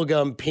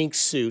bubblegum pink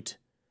suit,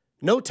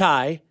 no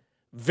tie,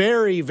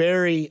 very,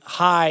 very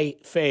high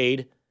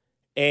fade,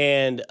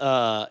 and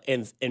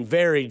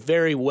very,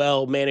 very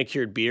well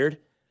manicured beard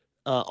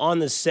on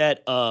the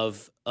set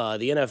of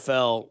the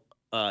NFL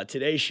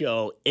Today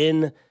Show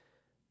in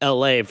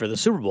L.A. for the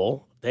Super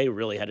Bowl. They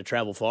really had to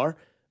travel far.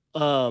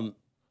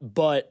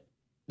 But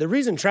the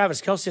reason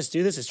Travis Kelce has to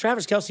do this is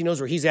Travis Kelce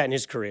knows where he's at in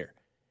his career.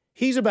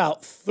 He's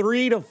about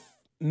 3 to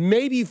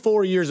maybe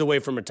 4 years away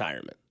from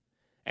retirement.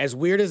 As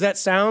weird as that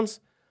sounds.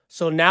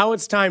 So now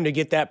it's time to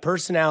get that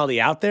personality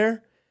out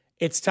there.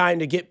 It's time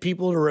to get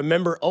people to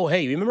remember, oh,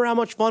 hey, you remember how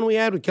much fun we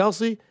had with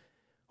Kelce?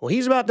 Well,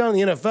 he's about done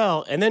in the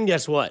NFL, and then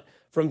guess what?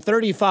 From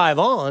 35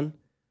 on,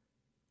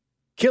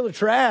 Killer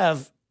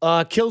Trav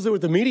kills it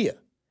with the media.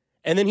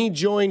 And then he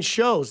joins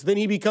shows. Then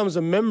he becomes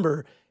a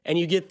member, and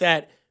you get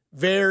that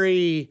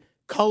very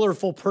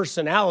colorful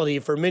personality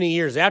for many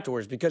years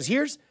afterwards. Because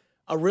here's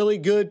a really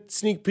good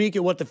sneak peek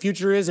at what the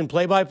future is in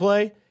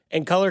play-by-play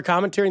and color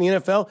commentary in the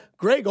NFL.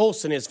 Greg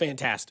Olsen is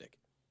fantastic.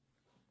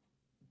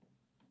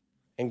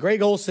 And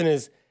Greg Olsen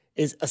is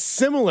a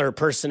similar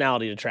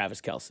personality to Travis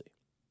Kelce.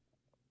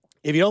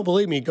 If you don't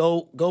believe me,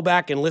 go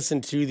back and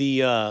listen to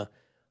the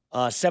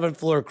Seventh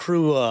Floor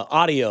Crew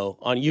audio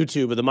on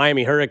YouTube of the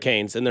Miami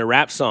Hurricanes and their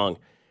rap song,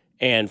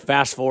 and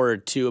fast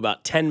forward to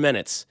about 10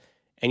 minutes,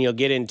 and you'll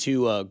get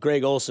into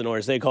Greg Olsen, or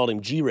as they called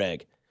him,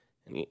 G-Reg.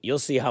 And you'll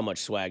see how much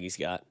swag he's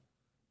got.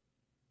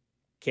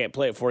 Can't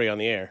play it for you on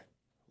the air.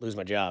 Lose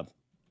my job.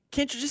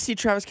 Can't you just see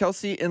Travis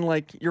Kelce in,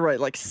 you're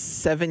right,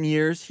 7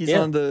 years? He's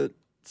on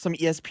some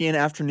ESPN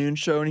afternoon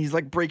show, and he's,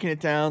 breaking it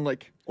down,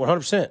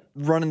 100%.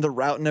 Running the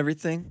route and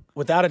everything.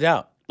 Without a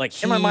doubt.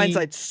 In my mind's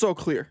eye, it's so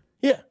clear.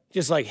 Yeah,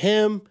 just like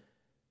him,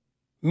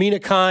 Mina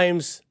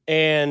Kimes,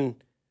 and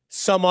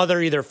some other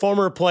either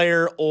former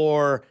player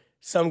or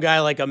some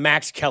guy like a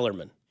Max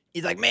Kellerman.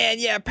 He's like, man,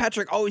 yeah,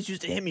 Patrick always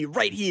used to hit me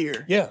right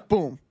here. Yeah.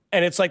 Boom.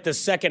 And it's like the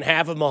second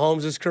half of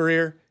Mahomes'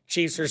 career.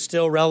 Chiefs are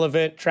still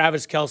relevant.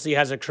 Travis Kelce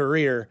has a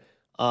career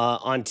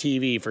on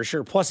TV for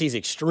sure. Plus, he's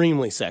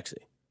extremely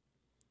sexy.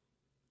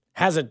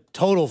 Has a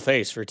total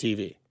face for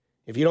TV.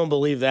 If you don't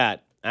believe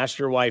that, ask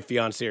your wife,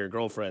 fiance, or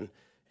girlfriend,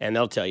 and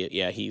they'll tell you,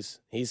 yeah, he's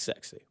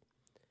sexy.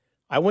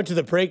 I went to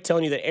the break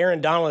telling you that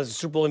Aaron Donald as a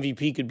Super Bowl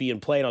MVP could be in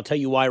play, and I'll tell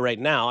you why right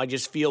now. I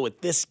just feel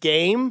with this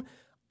game,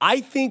 I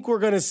think we're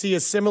going to see a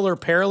similar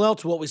parallel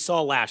to what we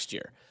saw last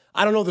year.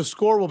 I don't know if the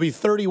score will be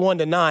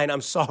 31-9.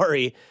 I'm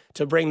sorry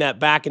to bring that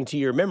back into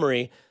your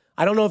memory.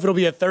 I don't know if it'll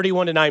be a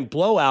 31-9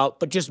 blowout,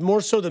 but just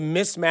more so the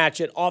mismatch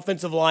at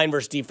offensive line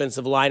versus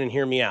defensive line, and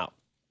hear me out.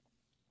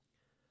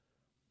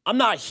 I'm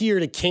not here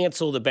to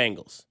cancel the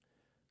Bengals.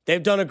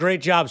 They've done a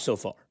great job so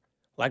far.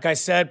 Like I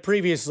said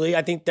previously,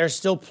 I think they're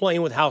still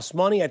playing with house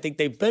money. I think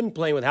they've been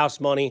playing with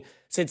house money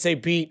since they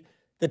beat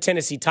the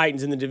Tennessee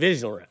Titans in the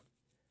divisional round.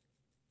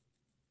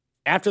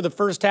 After the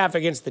first half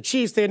against the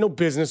Chiefs, they had no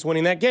business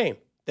winning that game.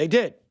 They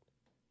did.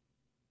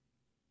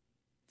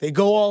 They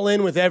go all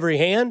in with every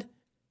hand,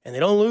 and they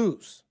don't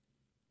lose.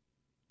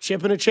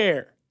 Chip in a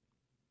chair.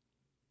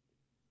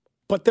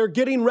 But they're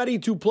getting ready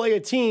to play a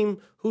team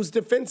whose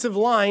defensive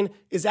line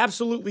is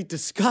absolutely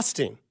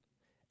disgusting.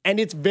 And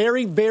it's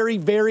very, very,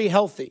 very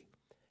healthy.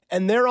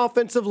 And their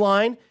offensive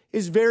line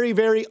is very,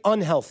 very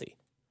unhealthy.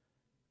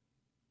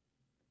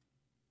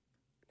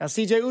 Now,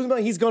 C.J.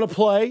 Uzomah, he's going to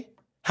play.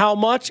 How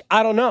much?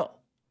 I don't know.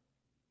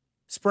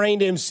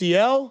 Sprained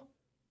MCL.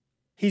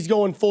 He's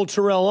going full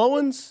Terrell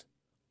Owens.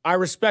 I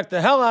respect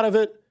the hell out of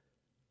it.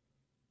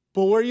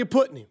 But where are you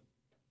putting him?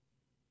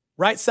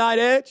 Right side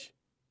edge?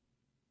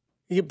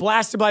 You get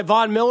blasted by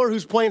Von Miller,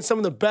 who's playing some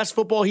of the best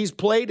football he's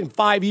played in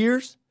 5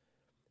 years.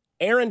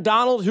 Aaron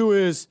Donald, who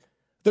is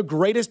the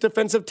greatest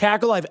defensive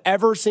tackle I've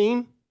ever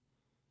seen.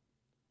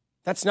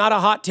 That's not a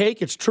hot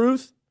take. It's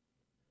truth.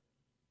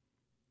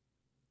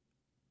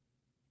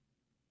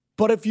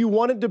 But if you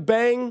wanted to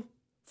bang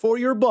for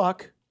your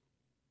buck,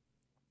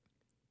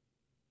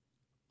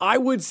 I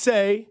would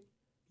say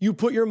you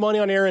put your money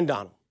on Aaron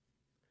Donald.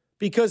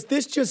 Because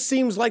this just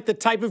seems like the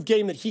type of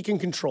game that he can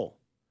control.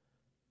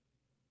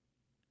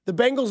 The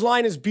Bengals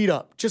line is beat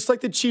up, just like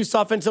the Chiefs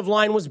offensive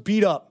line was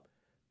beat up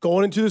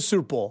going into the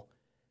Super Bowl.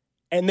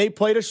 And they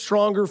played a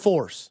stronger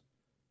force.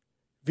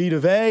 Vita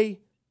Vea,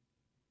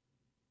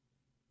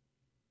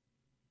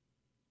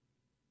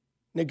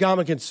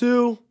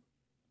 Ndamukong,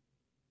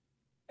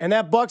 and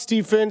that Bucs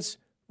defense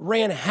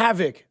ran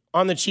havoc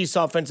on the Chiefs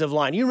offensive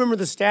line. You remember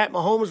the stat?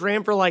 Mahomes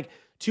ran for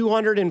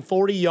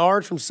 240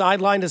 yards from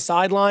sideline to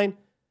sideline.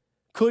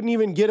 Couldn't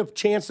even get a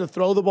chance to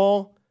throw the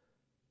ball.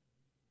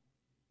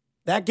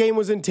 That game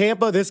was in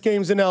Tampa. This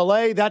game's in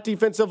LA. That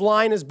defensive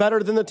line is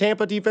better than the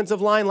Tampa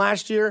defensive line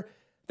last year.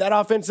 That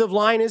offensive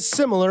line is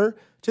similar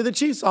to the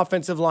Chiefs'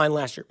 offensive line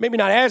last year. Maybe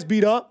not as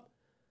beat up,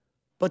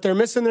 but they're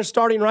missing their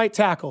starting right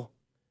tackle.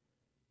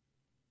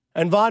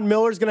 And Von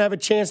Miller's going to have a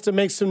chance to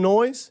make some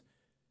noise.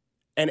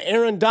 And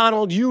Aaron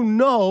Donald,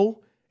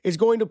 is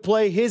going to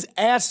play his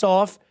ass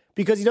off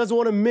because he doesn't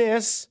want to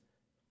miss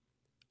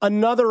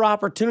another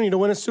opportunity to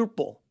win a Super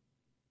Bowl.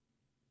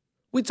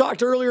 We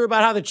talked earlier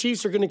about how the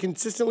Chiefs are going to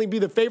consistently be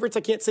the favorites.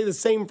 I can't say the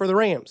same for the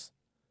Rams.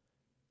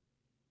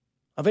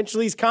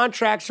 Eventually, these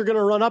contracts are going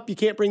to run up. You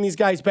can't bring these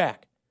guys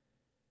back.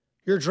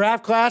 Your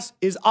draft class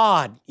is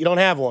odd. You don't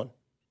have one.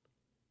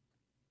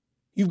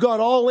 You've gone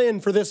all in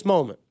for this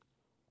moment.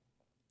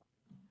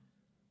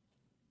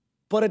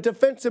 But a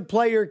defensive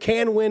player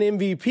can win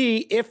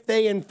MVP if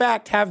they, in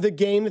fact, have the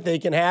game that they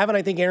can have. And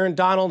I think Aaron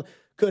Donald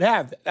could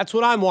have that. That's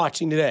what I'm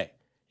watching today,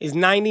 is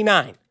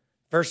 99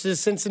 versus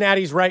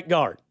Cincinnati's right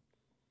guard.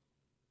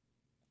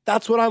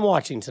 That's what I'm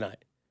watching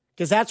tonight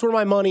because that's where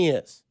my money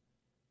is.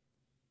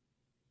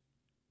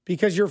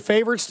 Because your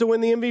favorites to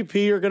win the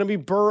MVP are going to be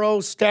Burrow,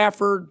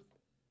 Stafford,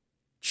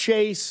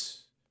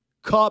 Chase,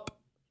 Cup,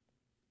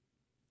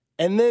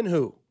 and then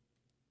who?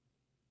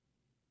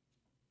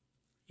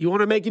 You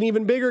want to make an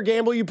even bigger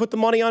gamble, you put the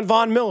money on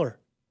Von Miller.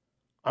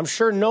 I'm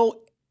sure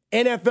no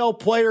NFL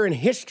player in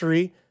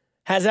history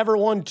has ever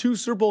won 2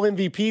 Super Bowl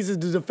MVPs as a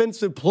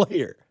defensive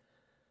player.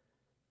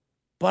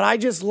 But I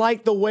just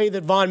like the way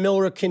that Von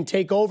Miller can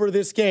take over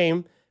this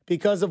game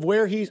because of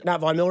where he's,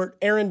 not Von Miller,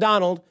 Aaron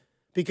Donald,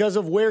 because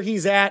of where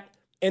he's at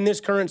in this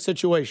current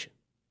situation.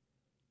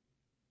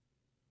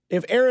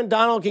 If Aaron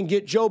Donald can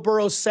get Joe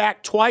Burrow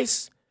sacked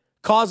twice,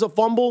 cause a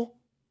fumble,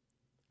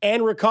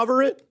 and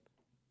recover it,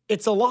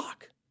 it's a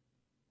lock.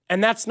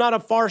 And that's not a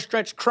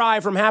far-stretched cry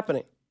from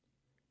happening.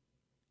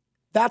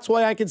 That's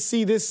why I could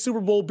see this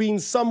Super Bowl being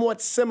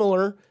somewhat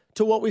similar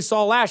to what we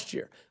saw last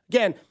year.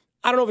 Again,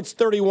 I don't know if it's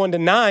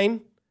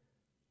 31-9.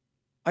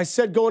 I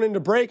said going into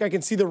break, I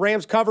can see the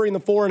Rams covering the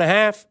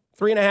 4.5,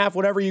 3.5,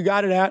 whatever you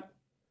got it at.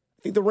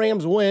 I think the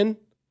Rams win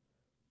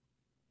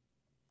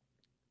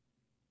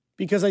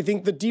because I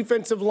think the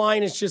defensive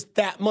line is just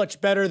that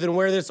much better than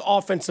where this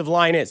offensive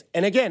line is.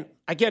 And again,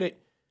 I get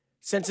it.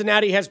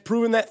 Cincinnati has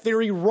proven that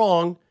theory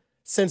wrong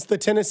since the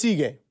Tennessee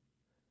game.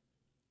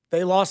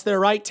 They lost their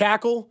right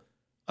tackle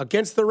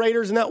against the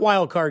Raiders in that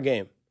wild card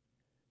game.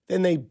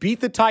 Then they beat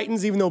the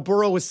Titans, even though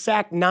Burrow was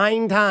sacked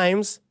 9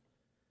 times.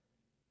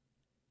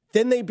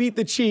 Then they beat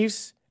the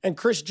Chiefs, and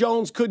Chris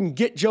Jones couldn't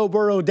get Joe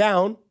Burrow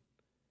down.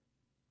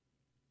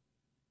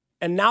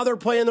 And now they're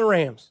playing the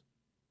Rams.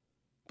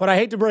 But I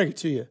hate to break it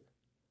to you.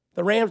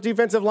 The Rams'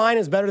 defensive line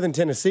is better than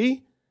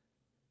Tennessee,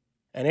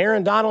 and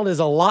Aaron Donald is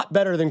a lot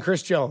better than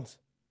Chris Jones.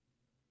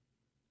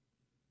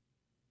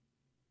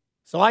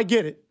 So I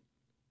get it.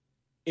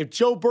 If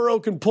Joe Burrow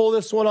can pull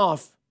this one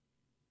off,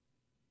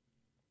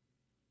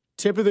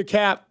 tip of the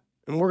cap,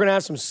 and we're going to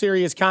have some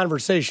serious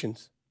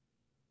conversations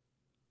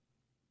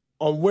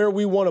on where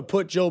we want to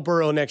put Joe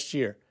Burrow next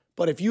year.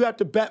 But if you have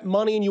to bet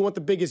money and you want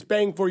the biggest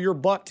bang for your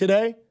buck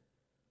today,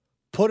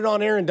 put it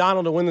on Aaron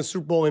Donald to win the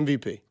Super Bowl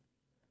MVP.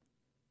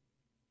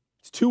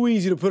 It's too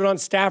easy to put it on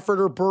Stafford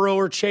or Burrow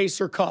or Chase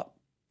or Kupp.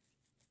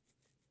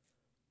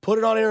 Put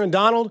it on Aaron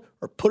Donald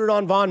or put it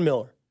on Von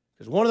Miller.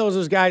 Because one of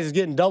those guys is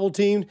getting double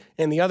teamed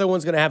and the other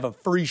one's going to have a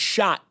free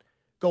shot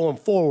going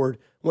forward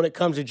when it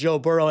comes to Joe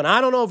Burrow. And I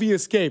don't know if he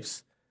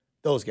escapes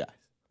those guys.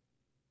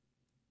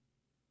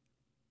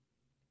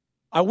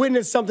 I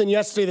witnessed something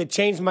yesterday that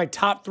changed my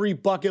top 3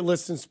 bucket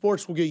list in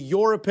sports. We'll get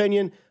your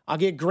opinion. I'll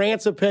get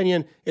Grant's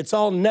opinion. It's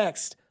all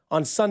next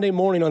on Sunday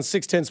morning on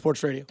 610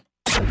 Sports Radio.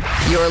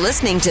 You're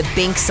listening to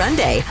Bink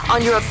Sunday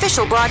on your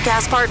official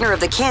broadcast partner of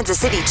the Kansas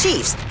City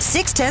Chiefs,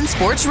 610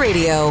 Sports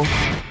Radio.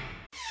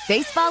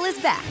 Baseball is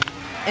back,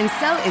 and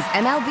so is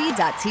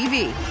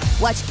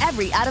MLB.tv. Watch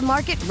every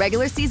out-of-market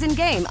regular season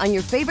game on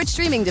your favorite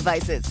streaming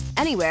devices,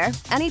 anywhere,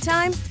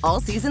 anytime,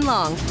 all season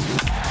long.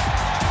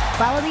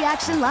 Follow the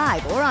action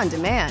live or on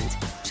demand.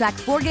 Track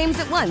 4 games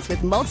at once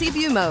with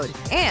multi-view mode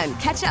and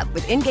catch up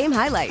with in-game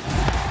highlights.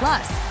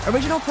 Plus,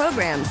 original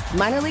programs,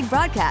 minor league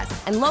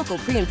broadcasts, and local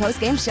pre- and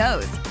post-game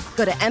shows.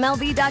 Go to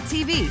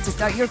MLB.tv to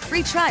start your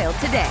free trial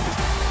today.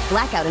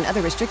 Blackout and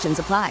other restrictions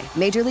apply.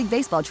 Major League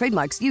Baseball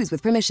trademarks used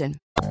with permission.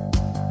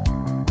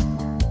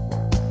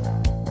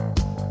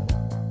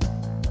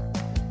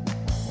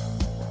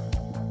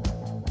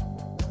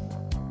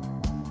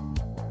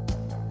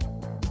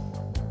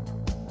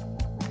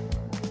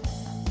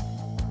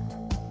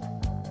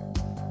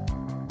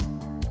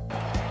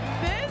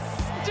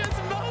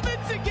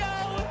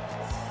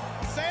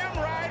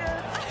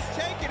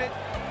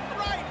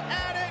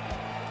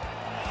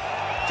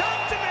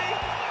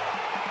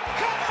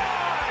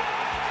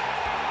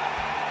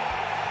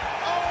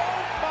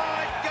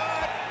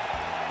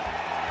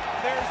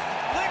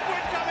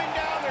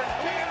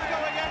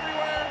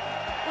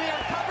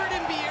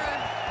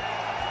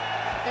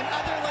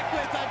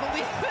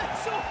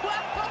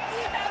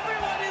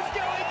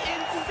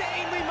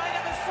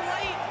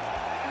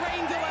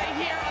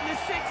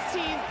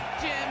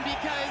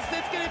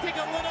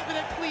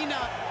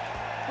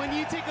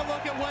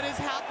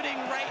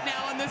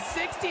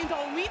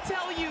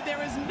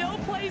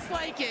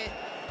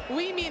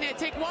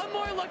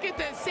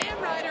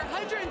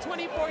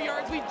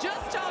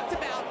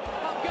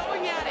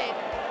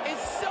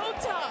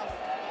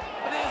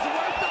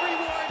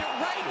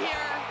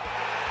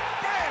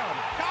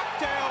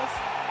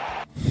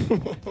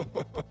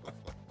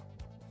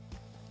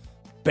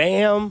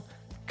 Bam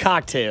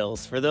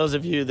Cocktails. For those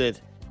of you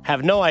that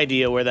have no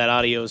idea where that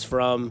audio is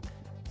from,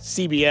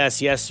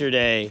 CBS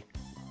yesterday,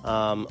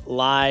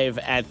 live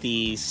at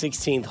the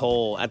 16th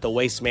hole at the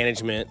Waste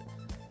Management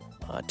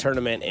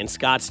tournament in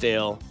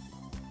Scottsdale.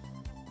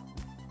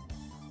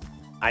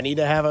 I need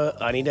to have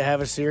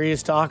a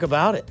serious talk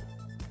about it.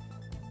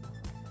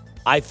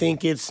 I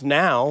think it's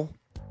now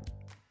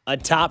a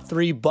top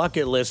 3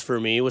 bucket list for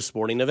me with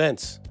sporting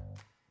events.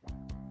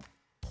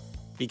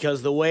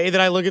 Because the way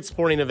that I look at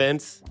sporting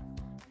events,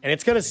 and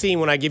it's going to seem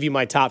when I give you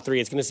my top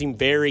 3, it's going to seem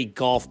very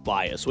golf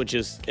biased, which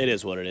is, it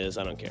is what it is.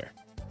 I don't care.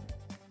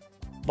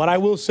 But I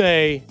will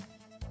say,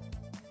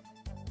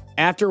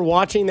 after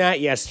watching that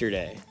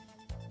yesterday,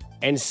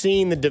 and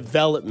seeing the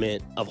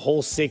development of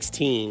hole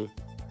 16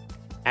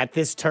 at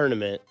this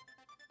tournament,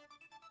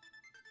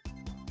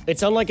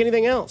 it's unlike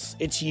anything else.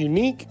 It's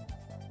unique.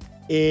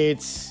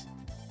 It's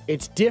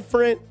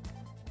different.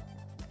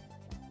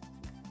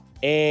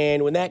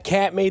 And when that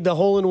cat made the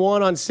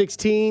hole-in-one on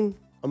 16,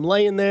 I'm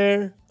laying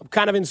there. I'm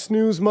kind of in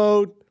snooze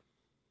mode.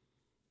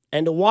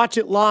 And to watch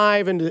it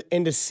live and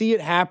to see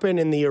it happen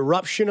in the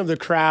eruption of the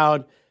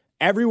crowd,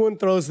 everyone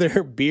throws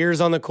their beers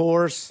on the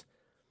course.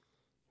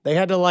 They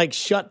had to,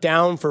 shut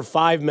down for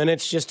 5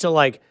 minutes just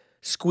to,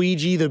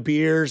 squeegee the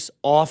beers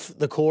off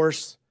the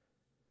course.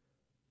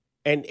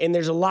 And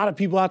there's a lot of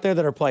people out there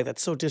that are like,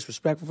 that's so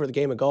disrespectful for the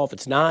game of golf.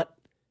 It's not.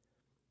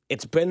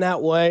 It's been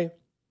that way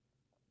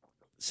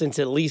since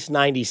at least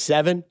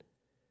 97,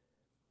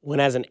 when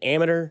as an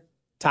amateur,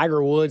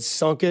 Tiger Woods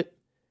sunk it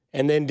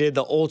and then did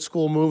the old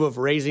school move of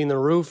raising the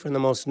roof in the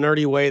most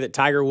nerdy way that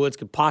Tiger Woods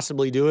could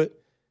possibly do it.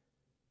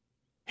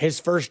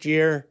 His first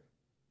year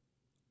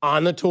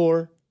on the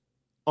tour,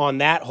 on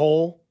that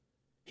hole,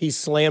 he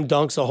slam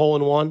dunks a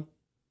hole-in-one.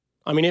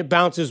 I mean, it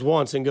bounces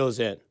once and goes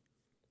in.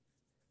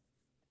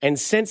 And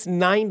since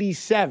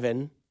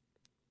 97,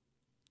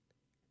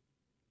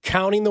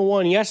 counting the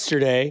one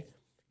yesterday,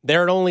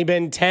 there had only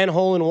been 10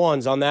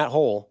 hole-in-ones on that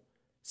hole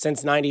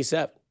since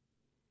 97.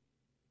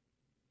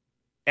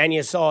 And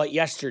you saw it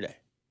yesterday.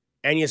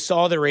 And you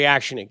saw the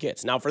reaction it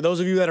gets. Now, for those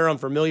of you that are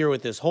unfamiliar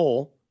with this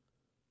hole,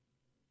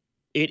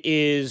 it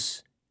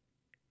is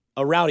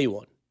a rowdy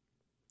one.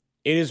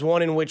 It is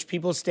one in which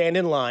people stand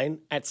in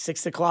line at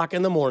 6 o'clock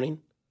in the morning,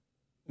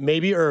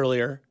 maybe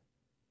earlier,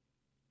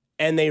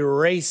 and they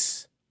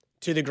race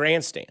to the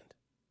grandstand.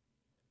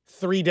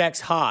 3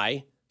 decks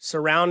high,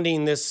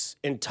 surrounding this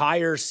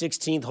entire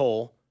 16th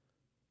hole,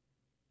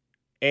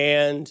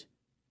 and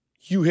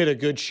you hit a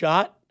good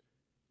shot,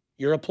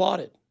 you're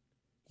applauded.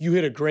 You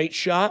hit a great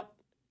shot,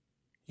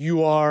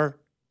 you are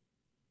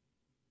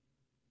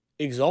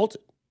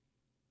exalted.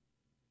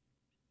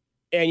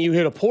 And you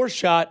hit a poor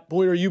shot,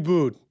 boy, are you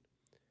booed.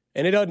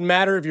 And it doesn't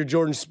matter if you're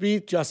Jordan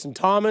Spieth, Justin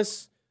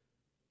Thomas,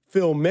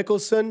 Phil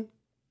Mickelson,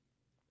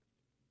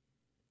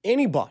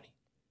 anybody.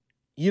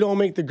 You don't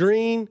make the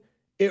green,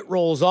 it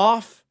rolls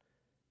off.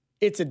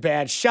 It's a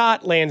bad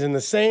shot, lands in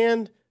the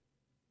sand.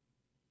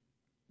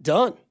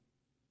 Done.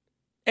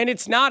 And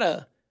it's not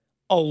a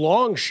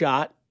long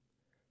shot.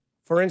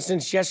 For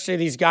instance, yesterday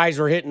these guys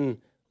were hitting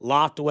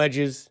loft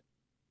wedges,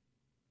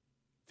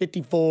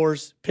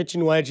 54s,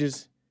 pitching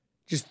wedges,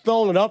 just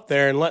throwing it up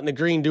there and letting the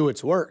green do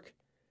its work.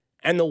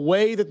 And the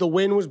way that the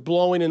wind was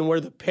blowing and where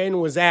the pin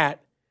was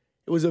at,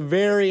 it was a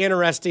very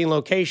interesting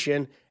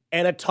location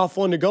and a tough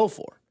one to go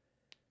for.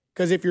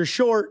 Because if you're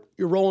short,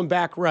 you're rolling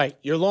back right.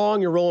 You're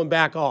long, you're rolling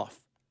back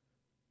off.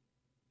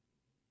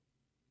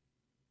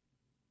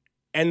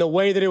 And the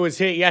way that it was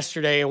hit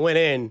yesterday and went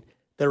in,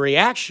 the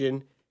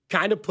reaction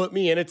kind of put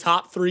me in a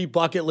top 3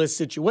 bucket list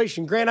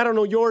situation. Grant, I don't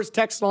know yours.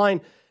 Text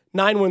line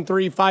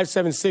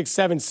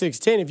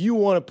 913-576-7610. If you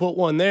want to put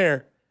one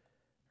there,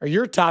 or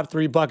your top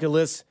 3 bucket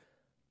lists,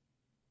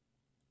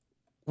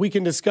 we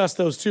can discuss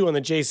those too on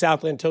the Jay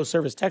Southland Tow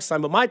Service text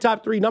line. But my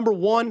top 3, number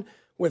 1,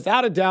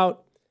 without a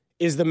doubt,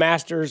 is the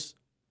Masters.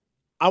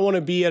 I want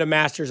to be at a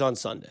Masters on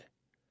Sunday.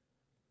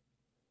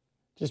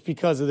 Just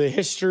because of the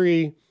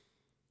history,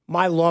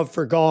 my love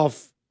for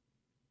golf.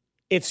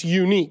 It's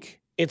unique.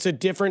 It's a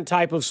different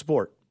type of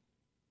sport.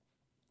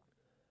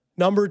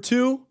 Number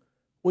 2,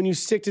 when you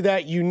stick to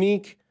that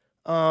unique,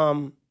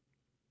 when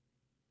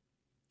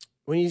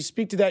you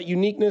speak to that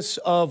uniqueness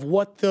of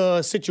what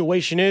the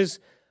situation is,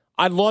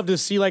 I'd love to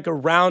see a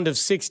round of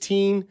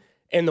 16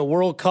 in the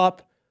World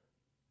Cup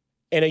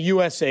and a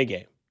USA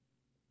game.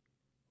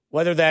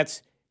 Whether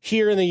that's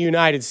here in the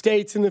United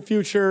States in the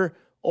future,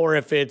 or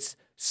if it's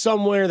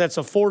somewhere that's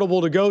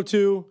affordable to go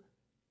to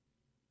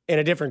in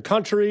a different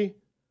country.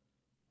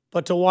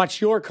 But to watch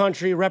your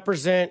country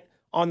represent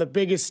on the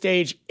biggest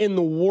stage in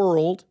the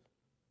world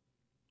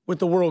with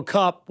the World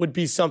Cup would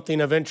be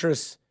something of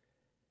interest.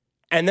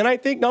 And then I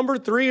think number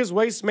 3 is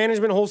Waste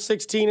Management hole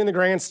 16 in the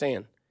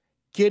grandstand.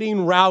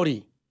 Getting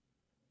rowdy.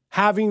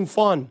 Having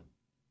fun.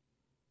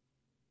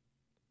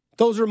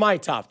 Those are my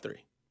top 3.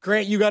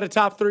 Grant, you got a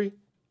top 3?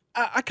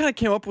 I kind of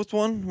came up with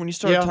one when you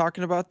started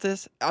talking about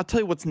this. I'll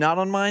tell you what's not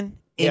on mine.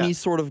 Any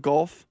sort of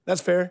golf.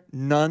 That's fair.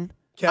 None.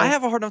 Okay. I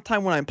have a hard enough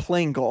time when I'm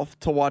playing golf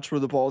to watch where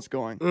the ball is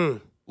going.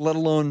 Let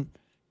alone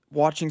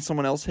watching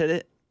someone else hit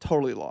it.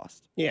 Totally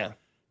lost. Yeah.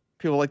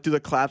 People do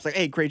the claps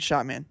hey, great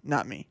shot, man.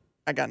 Not me.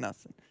 I got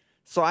nothing.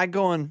 So I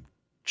go on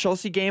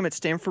Chelsea game at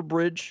Stamford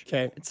Bridge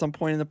at some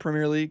point in the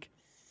Premier League.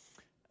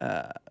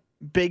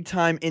 Big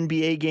time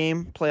NBA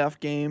game, playoff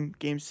game,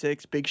 game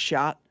 6, big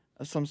shot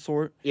of some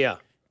sort. Yeah.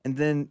 And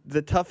then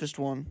the toughest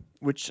one,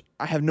 which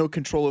I have no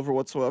control over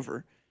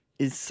whatsoever,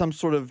 is some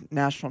sort of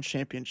national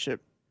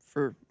championship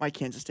for my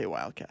Kansas State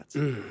Wildcats,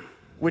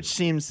 which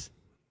seems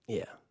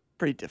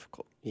pretty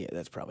difficult. Yeah,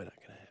 that's probably not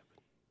going to happen.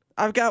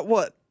 I've got,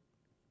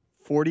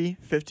 40,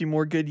 50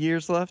 more good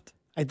years left?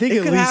 I think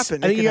you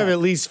have at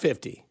least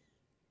 50.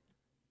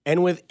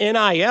 And with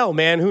NIL,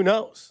 man, who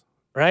knows,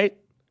 right?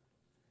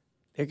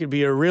 There could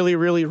be a really,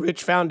 really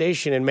rich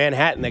foundation in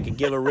Manhattan that could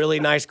give a really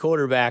nice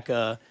quarterback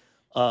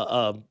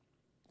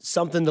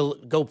something to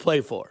go play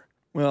for.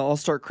 Well, I'll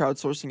start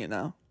crowdsourcing it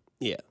now.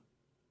 Yeah.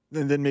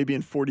 And then maybe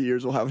in 40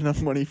 years we'll have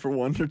enough money for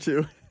one or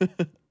two.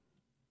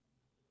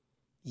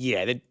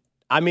 Yeah.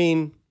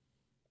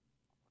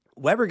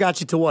 Weber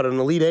got you to what, an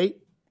Elite Eight?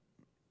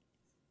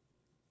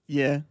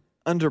 Yeah,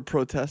 under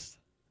protest.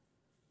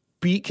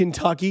 Beat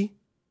Kentucky.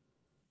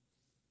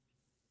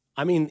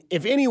 I mean,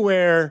 if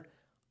anywhere,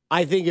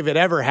 I think if it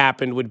ever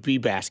happened would be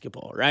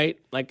basketball, right?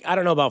 Like, I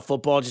don't know about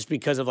football just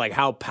because of like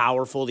how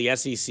powerful the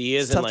SEC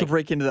is. It's tough to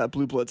break into that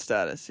blue blood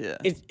status, yeah.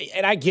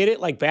 And I get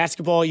it. Like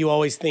basketball, you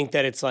always think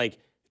that it's like,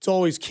 it's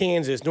always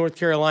Kansas, North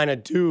Carolina,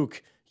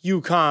 Duke,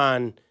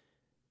 UConn,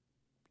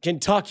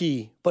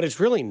 Kentucky, but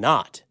it's really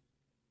not.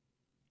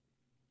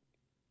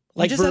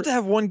 Like you just have to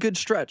have one good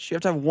stretch. You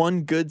have to have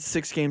one good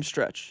 6-game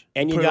stretch.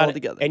 And you put got it all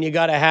together. And you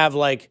got to have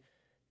like,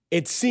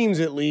 it seems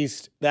at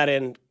least that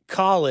in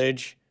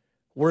college,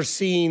 we're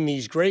seeing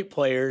these great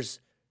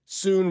players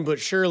soon but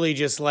surely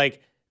just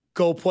like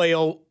go play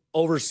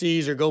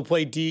overseas or go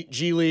play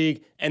G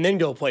League and then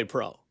go play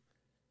pro.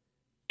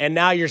 And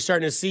now you're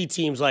starting to see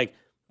teams like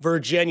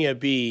Virginia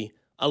be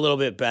a little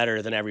bit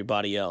better than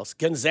everybody else.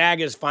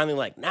 Gonzaga is finally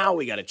like, now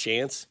we got a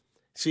chance.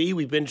 See,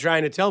 we've been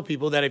trying to tell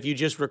people that if you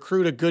just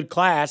recruit a good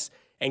class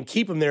and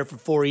keep them there for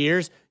 4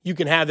 years, you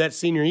can have that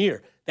senior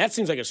year. That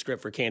seems like a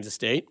script for Kansas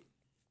State.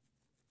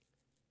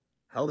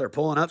 Hell, they're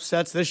pulling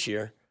upsets this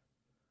year.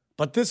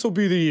 But this will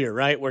be the year,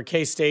 right, where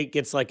K-State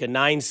gets like a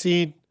 9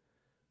 seed,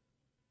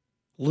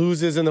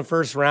 loses in the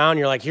first round.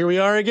 You're like, here we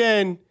are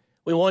again.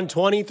 We won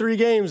 23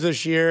 games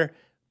this year.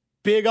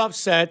 Big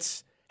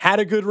upsets.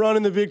 Had a good run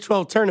in the Big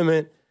 12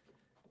 tournament.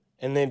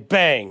 And then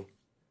bang.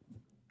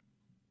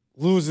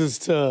 Loses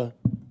to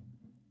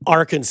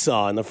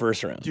Arkansas in the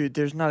first round. Dude,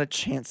 there's not a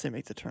chance they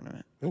make the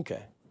tournament.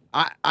 Okay.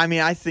 I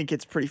mean, I think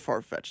it's pretty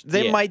far-fetched.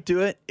 They might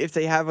do it if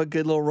they have a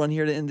good little run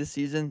here to end the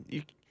season.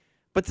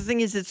 But the thing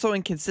is, it's so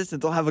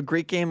inconsistent. They'll have a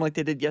great game like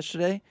they did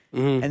yesterday,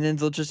 and then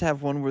they'll just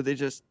have one where they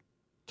just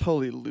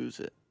totally lose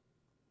it.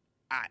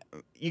 I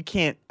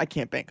can't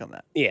bank on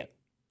that. Yeah.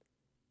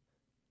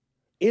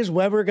 Is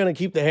Weber going to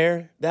keep the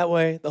hair that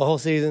way the whole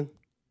season?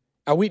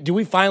 Do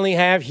we finally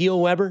have heel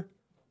Weber?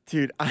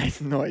 Dude, I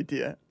have no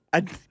idea.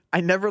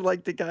 I never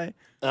liked the guy.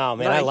 Oh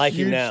man, I like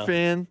him now. Huge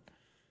fan.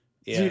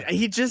 Yeah.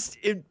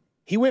 Dude,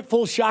 he went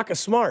full Shaka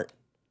Smart.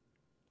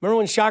 Remember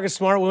when Shaka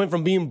Smart went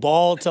from being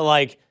bald to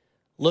like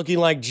looking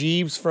like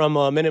Jeeves from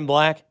Men in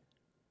Black?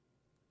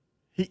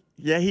 He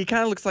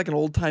kind of looks like an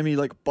old-timey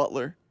like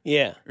butler.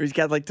 Yeah. Or he's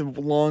got like the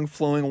long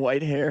flowing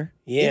white hair.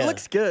 Yeah. He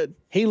looks good.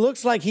 He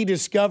looks like he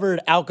discovered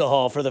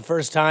alcohol for the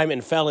first time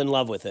and fell in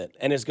love with it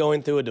and is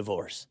going through a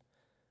divorce.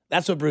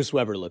 That's what Bruce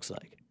Weber looks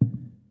like.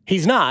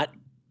 He's not.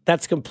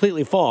 That's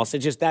completely false.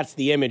 It's just that's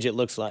the image it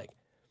looks like.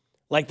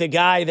 Like the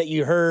guy that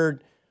you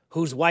heard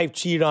whose wife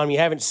cheated on him. You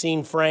haven't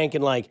seen Frank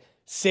in like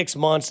 6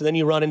 months, and then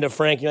you run into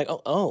Frank. And you're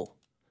like,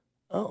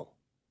 oh.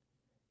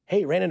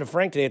 Hey, ran into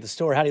Frank today at the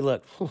store. How'd he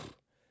look?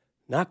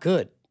 Not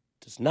good.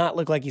 Does not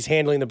look like he's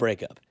handling the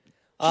breakup.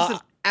 Just an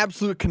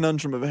absolute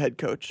conundrum of a head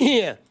coach.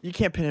 Yeah. You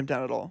can't pin him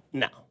down at all.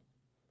 No.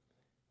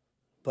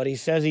 But he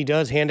says he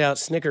does hand out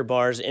Snicker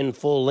bars in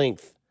full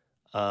length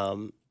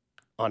on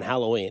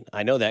Halloween.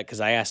 I know that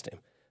because I asked him.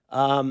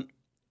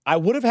 I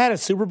would have had a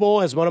Super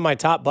Bowl as one of my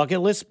top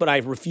bucket lists, but I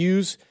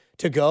refuse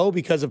to go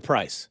because of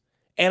price.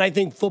 And I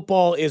think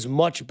football is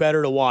much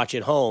better to watch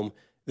at home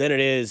than it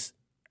is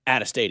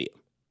at a stadium.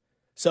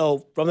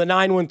 So from the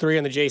 913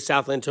 on the J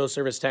Southland Tow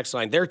Service text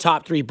line, their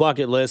top 3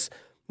 bucket lists.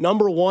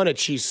 Number 1, a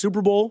Chiefs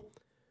Super Bowl.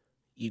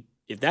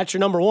 If that's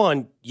your number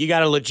 1, you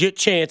got a legit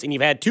chance, and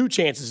you've had 2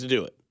 chances to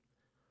do it.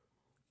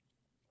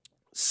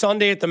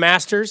 Sunday at the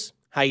Masters.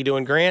 How you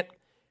doing, Grant?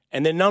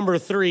 And then number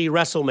 3,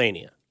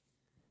 WrestleMania.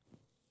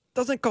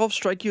 Doesn't golf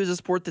strike you as a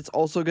sport that's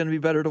also going to be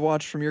better to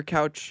watch from your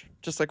couch,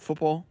 just like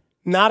football?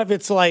 Not if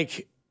it's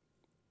like,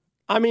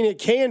 I mean, it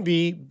can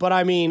be, but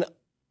I mean,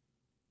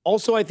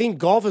 also I think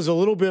golf is a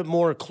little bit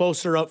more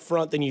closer up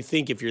front than you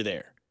think if you're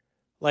there.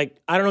 Like,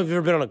 I don't know if you've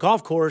ever been on a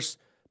golf course,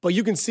 but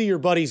you can see your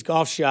buddy's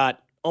golf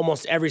shot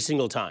almost every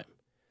single time.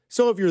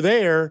 So if you're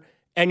there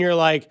and you're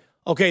like,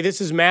 okay, this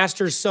is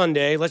Masters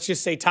Sunday, let's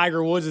just say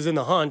Tiger Woods is in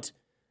the hunt.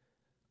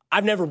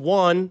 I've never,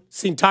 1,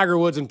 seen Tiger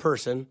Woods in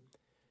person.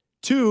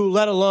 2,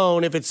 let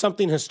alone if it's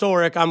something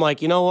historic, I'm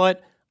like, you know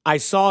what? I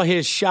saw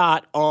his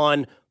shot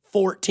on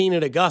 14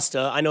 at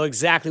Augusta. I know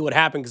exactly what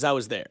happened because I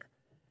was there.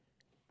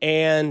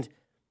 And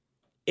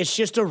it's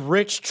just a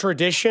rich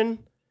tradition.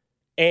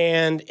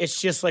 And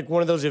it's just like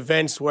one of those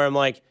events where I'm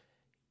like,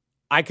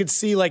 I could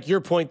see like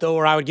your point though,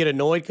 where I would get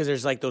annoyed because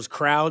there's like those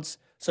crowds.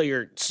 So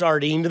you're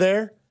sardined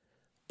there.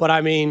 But I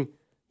mean,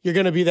 you're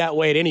going to be that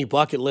way at any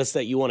bucket list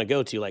that you want to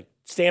go to. Like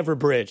Stamford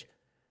Bridge,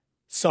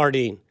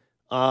 sardine.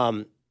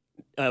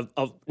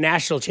 A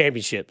national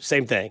championship,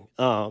 same thing.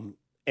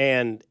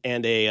 And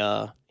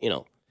a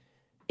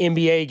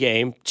NBA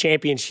game,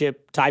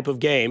 championship type of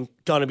game,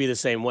 gonna be the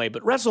same way.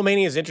 But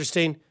WrestleMania is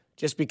interesting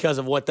just because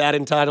of what that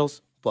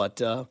entitles.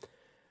 But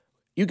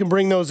You can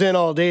bring those in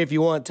all day if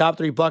you want. Top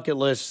 3 bucket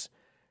lists.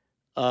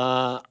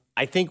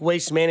 I think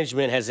waste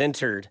management has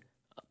entered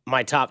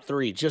my top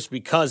 3 just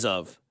because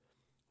of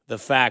the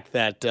fact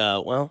that,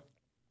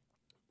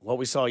 what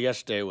we saw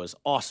yesterday was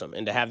awesome.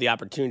 And to have the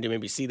opportunity to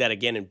maybe see that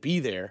again and be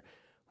there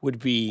would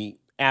be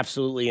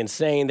absolutely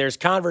insane. There's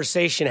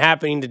conversation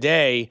happening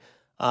today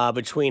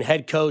between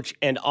head coach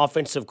and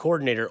offensive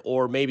coordinator,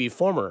 or maybe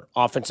former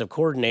offensive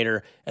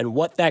coordinator, and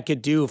what that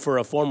could do for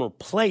a former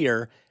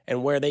player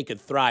and where they could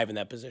thrive in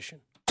that position.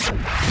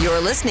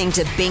 You're listening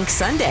to Bink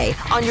Sunday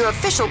on your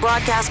official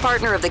broadcast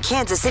partner of the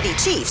Kansas City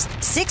Chiefs,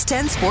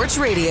 610 Sports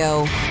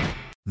Radio.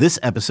 This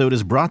episode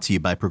is brought to you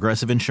by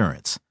Progressive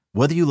Insurance.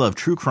 Whether you love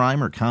true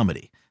crime or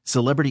comedy,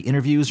 celebrity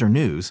interviews or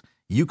news,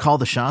 you call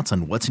the shots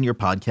on what's in your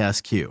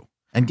podcast queue.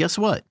 And guess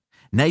what?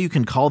 Now you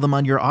can call them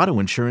on your auto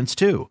insurance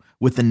too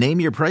with the Name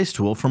Your Price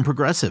tool from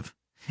Progressive.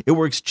 It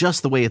works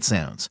just the way it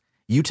sounds.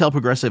 You tell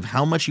Progressive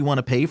how much you want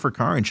to pay for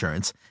car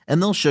insurance,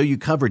 and they'll show you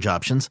coverage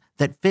options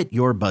that fit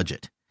your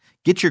budget.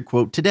 Get your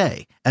quote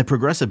today at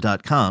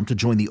Progressive.com to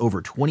join the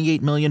over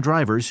 28 million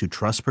drivers who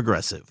trust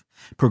Progressive.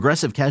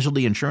 Progressive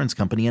Casualty Insurance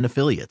Company and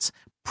Affiliates.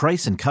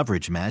 Price and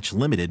coverage match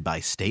limited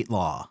by state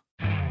law.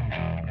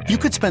 You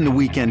could spend the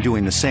weekend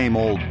doing the same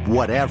old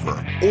whatever,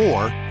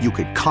 or you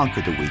could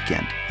conquer the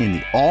weekend in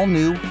the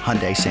all-new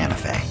Hyundai Santa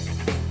Fe.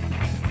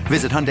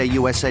 Visit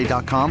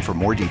HyundaiUSA.com for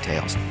more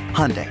details.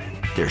 Hyundai,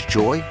 there's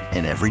joy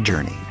in every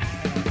journey.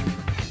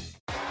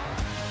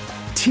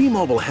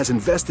 T-Mobile has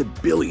invested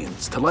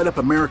billions to light up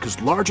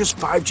America's largest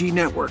 5G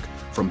network,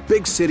 from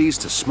big cities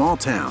to small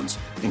towns,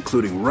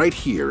 including right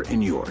here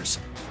in yours.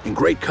 And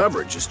great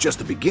coverage is just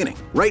the beginning.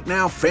 Right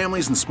now,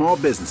 families and small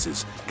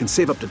businesses can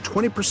save up to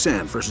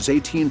 20% versus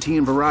AT&T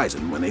and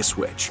Verizon when they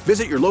switch.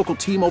 Visit your local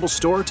T-Mobile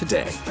store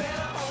today.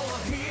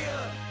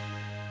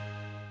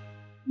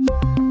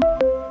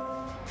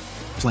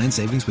 Plan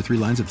savings with 3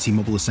 lines of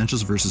T-Mobile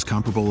Essentials versus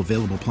comparable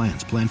available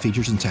plans. Plan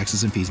features and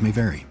taxes and fees may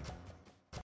vary.